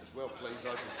you're at it as well, please.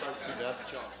 I just don't seem to have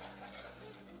the chance.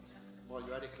 While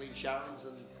you're at it, clean Sharon's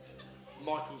and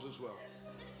Michael's as well.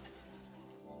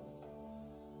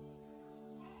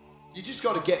 You just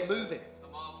got to get moving.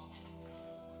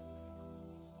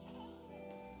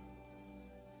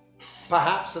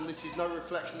 Perhaps, and this is no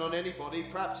reflection on anybody,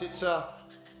 perhaps it's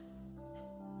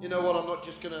you know what, I'm not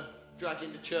just going to drag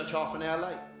into church half an hour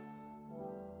late.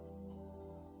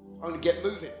 I'm going to get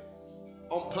moving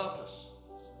on purpose.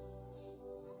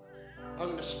 I'm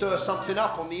going to stir something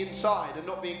up on the inside and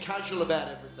not being casual about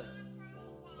everything.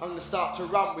 I'm going to start to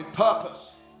run with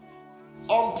purpose,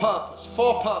 on purpose,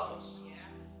 for purpose.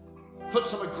 Put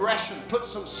some aggression, put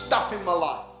some stuff in my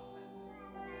life.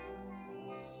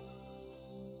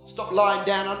 Stop lying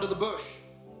down under the bush.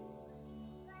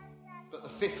 But the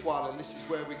fifth one, and this is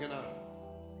where we're going to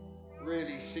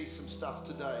really see some stuff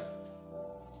today,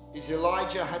 is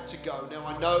Elijah had to go. Now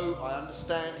I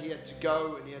understand he had to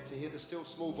go and he had to hear the still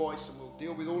small voice, and we'll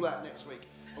deal with all that next week.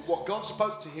 And what God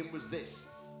spoke to him was this: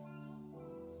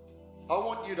 I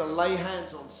want you to lay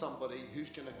hands on somebody who's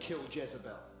going to kill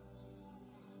Jezebel.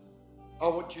 I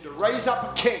want you to raise up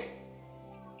a king.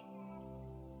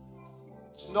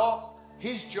 It's not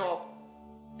his job,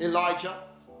 Elijah,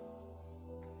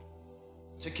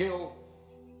 to kill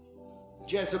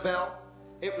Jezebel.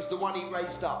 It was the one he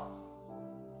raised up.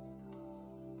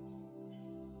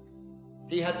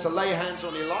 He had to lay hands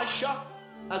on Elisha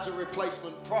as a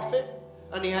replacement prophet,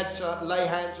 and he had to lay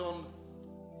hands on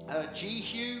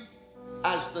Jehu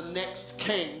as the next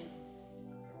king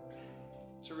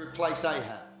to replace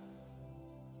Ahab.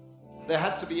 There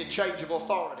had to be a change of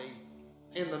authority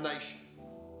in the nation.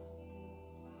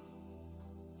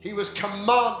 He was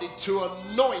commanded to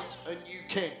anoint a new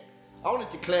king. I want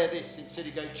to declare this in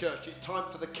City Gate Church. It's time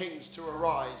for the kings to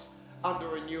arise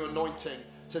under a new anointing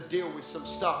to deal with some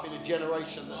stuff in a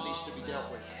generation that needs to be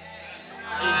dealt with.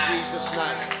 In Jesus'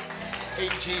 name.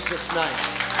 In Jesus' name.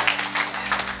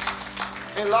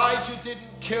 Elijah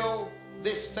didn't kill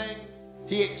this thing.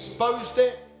 He exposed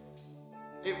it.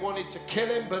 It wanted to kill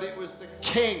him, but it was the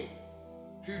king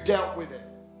who dealt with it.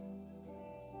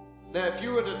 Now, if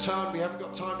you were to turn, we haven't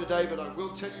got time today, but I will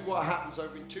tell you what happens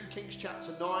over in 2 Kings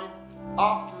chapter 9.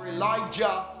 After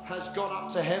Elijah has gone up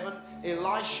to heaven,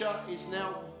 Elisha is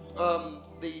now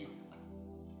the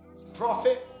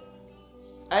prophet.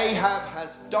 Ahab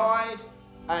has died,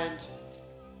 and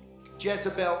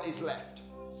Jezebel is left.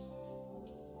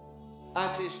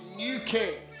 And this new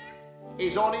king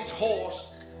is on his horse,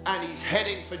 and he's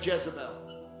heading for Jezebel.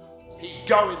 He's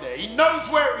going there. He knows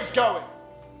where he's going.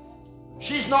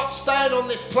 She's not staying on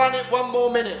this planet one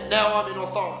more minute. Now I'm in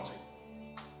authority.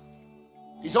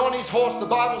 He's on his horse. The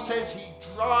Bible says he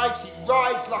rides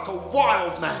like a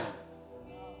wild man.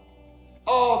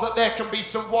 Oh, that there can be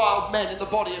some wild men in the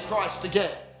body of Christ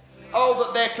again. Oh,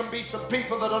 that there can be some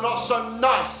people that are not so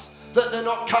nice that they're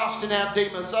not casting out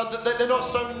demons. Oh, that they're not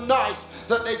so nice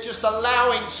that they're just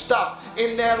allowing stuff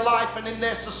in their life and in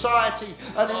their society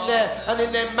and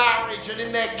in their marriage and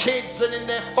in their kids and in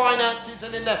their finances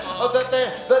and in their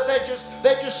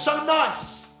they're just so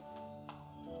nice.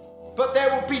 But there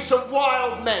will be some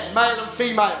wild men, male and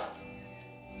female,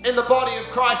 in the body of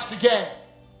Christ again.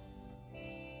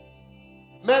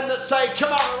 Men that say,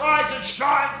 come on, rise and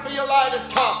shine, for your light has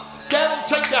come. Devil,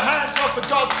 take your hands off of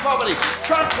God's property,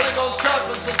 trampling on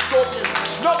serpents and scorpions,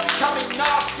 not becoming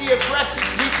nasty, aggressive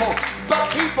people, but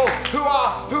people who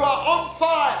are on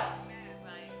fire.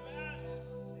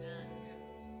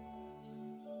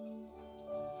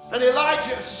 And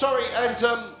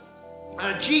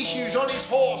Jehu's on his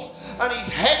horse and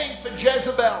he's heading for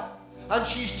Jezebel. And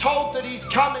she's told that he's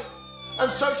coming. And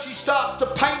so she starts to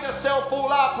paint herself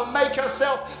all up and make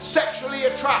herself sexually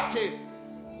attractive.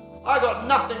 I got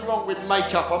nothing wrong with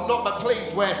makeup. I'm not, but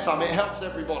please wear some. It helps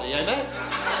everybody, amen?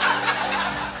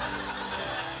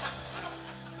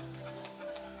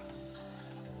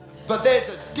 But there's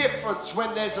a difference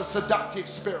when there's a seductive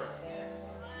spirit.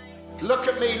 Look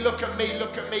at me, look at me,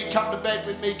 look at me, come to bed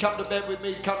with me, come to bed with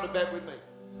me, come to bed with me.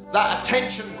 That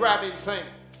attention grabbing thing.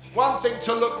 One thing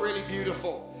to look really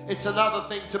beautiful. It's another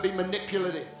thing to be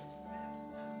manipulative.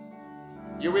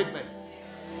 You with me?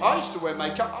 I used to wear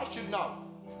makeup, I should know.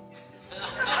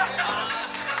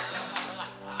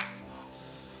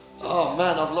 Oh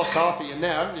man, I've lost half of you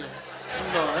now, haven't you?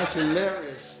 No, that's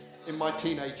hilarious. In my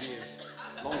teenage years.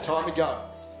 Long time ago.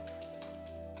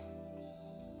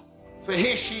 But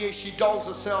here she is, she dolls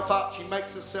herself up, she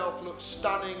makes herself look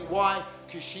stunning. Why?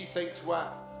 Because she thinks,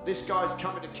 wow, this guy's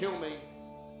coming to kill me.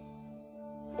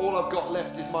 All I've got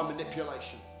left is my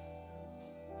manipulation.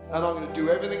 And I'm going to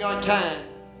do everything I can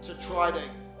to try to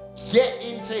get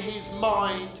into his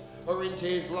mind or into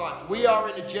his life. We are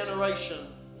in a generation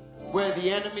where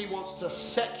the enemy wants to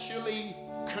sexually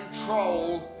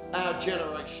control our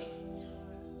generation.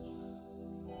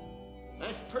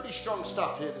 That's pretty strong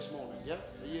stuff here this morning, yeah?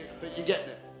 But you're getting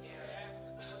it.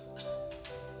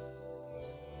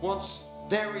 Once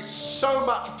there is so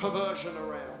much perversion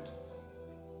around.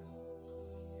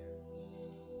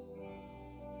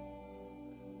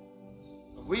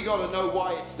 And we got to know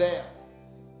why it's there.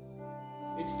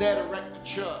 It's there to wreck the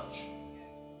church.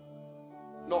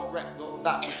 Not wreck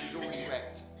that which is already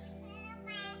wrecked.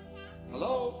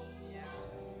 Hello?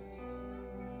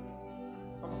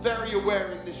 I'm very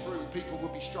aware in this room people will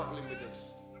be struggling with this.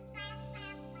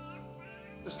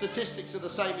 The statistics are the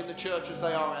same in the church as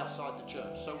they are outside the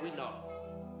church, so we know.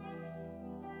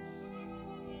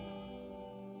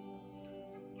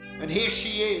 And here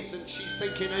she is, and she's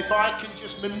thinking, if I can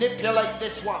just manipulate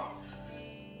this one.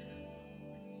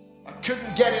 I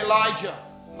couldn't get Elijah.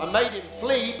 I made him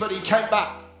flee, but he came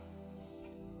back.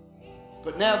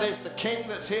 But now there's the king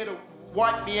that's here to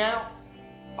wipe me out.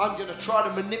 I'm going to try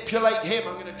to manipulate him.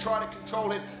 I'm going to try to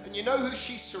control him. And you know who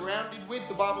she's surrounded with?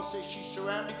 The Bible says she's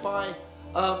surrounded by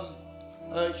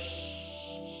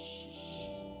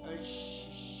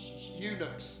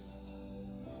eunuchs.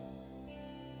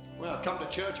 Well, come to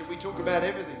church and we talk about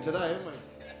everything today, haven't we?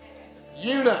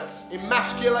 Eunuchs,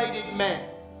 emasculated men.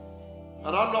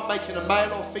 And I'm not making a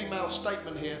male or female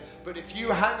statement here, but if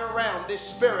you hang around this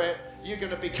spirit, you're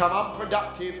going to become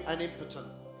unproductive and impotent.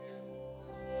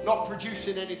 Not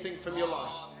producing anything from your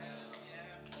life.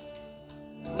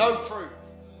 No fruit.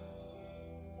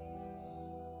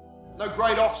 No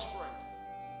great offspring.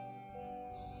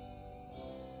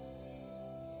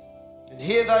 And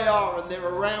here they are, and they're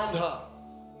around her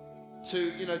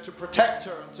to protect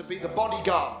her and to be the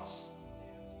bodyguards.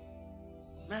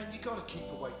 Man, you got to keep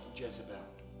away from Jezebel.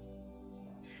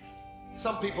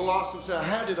 Some people ask themselves,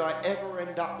 how did I ever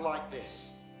end up like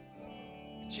this?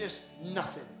 Just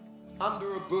nothing.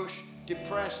 Under a bush,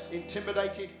 depressed,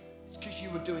 intimidated. It's because you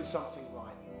were doing something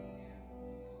right.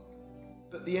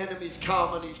 But the enemy's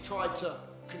come and he's tried to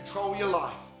control your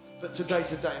life. But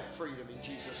today's a day of freedom in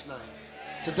Jesus' name.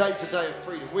 Today's a day of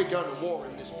freedom. We're going to war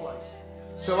in this place.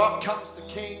 So up comes the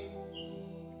king.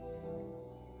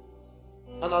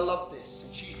 And I love this.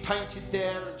 And she's painted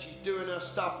there and she's doing her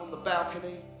stuff on the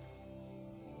balcony.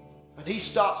 And he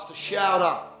starts to shout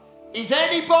up, is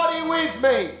anybody with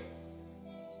me?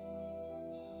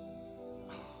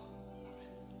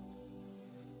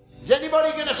 Is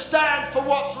anybody going to stand for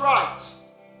what's right?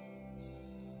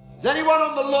 Is anyone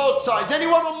on the Lord's side? Is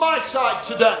anyone on my side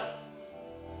today?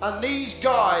 And these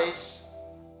guys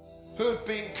who had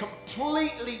been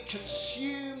completely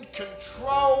consumed,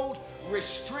 controlled,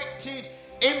 restricted,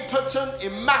 impotent,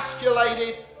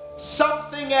 emasculated,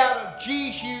 something out of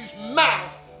Jehu's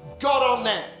mouth got on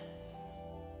them.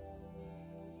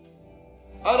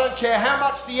 I don't care how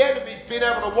much the enemy's been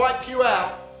able to wipe you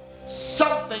out,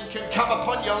 something can come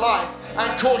upon your life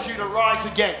and cause you to rise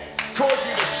again, cause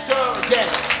you to stir again,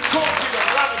 cause you to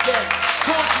run again,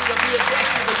 cause you to be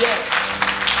aggressive again.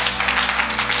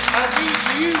 And these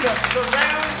eunuchs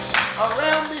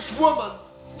around this woman,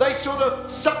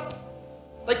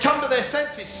 they come to their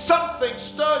senses. Something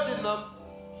stirs in them,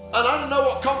 and I don't know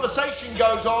what conversation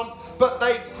goes on, but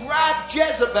they grab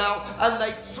Jezebel and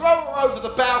they throw her over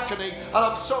the balcony. And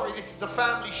I'm sorry, this is a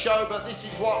family show, but this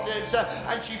is what it is.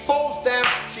 And she falls down,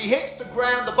 she hits the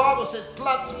ground. The Bible says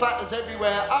blood splatters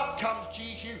everywhere. Up comes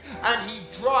Jehu, and he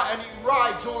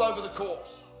rides all over the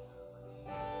corpse.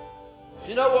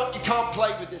 You know what? You can't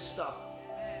play with this stuff.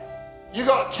 You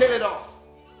got to kill it off.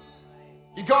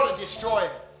 You got to destroy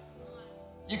it.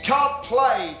 You can't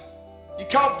play. You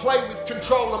can't play with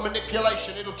control and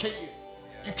manipulation. It'll kill you.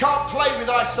 You can't play with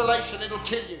isolation. It'll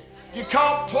kill you. You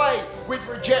can't play with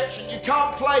rejection. You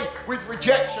can't play with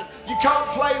rejection. You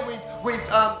can't play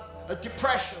with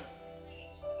depression.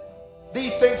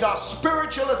 These things are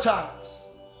spiritual attacks.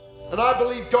 And I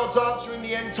believe God's answer in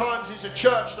the end times is a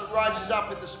church that rises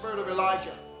up in the spirit of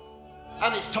Elijah.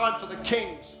 And it's time for the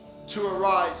kings to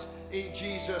arise in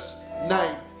Jesus'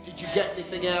 name. Did you get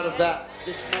anything out of that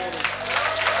this morning?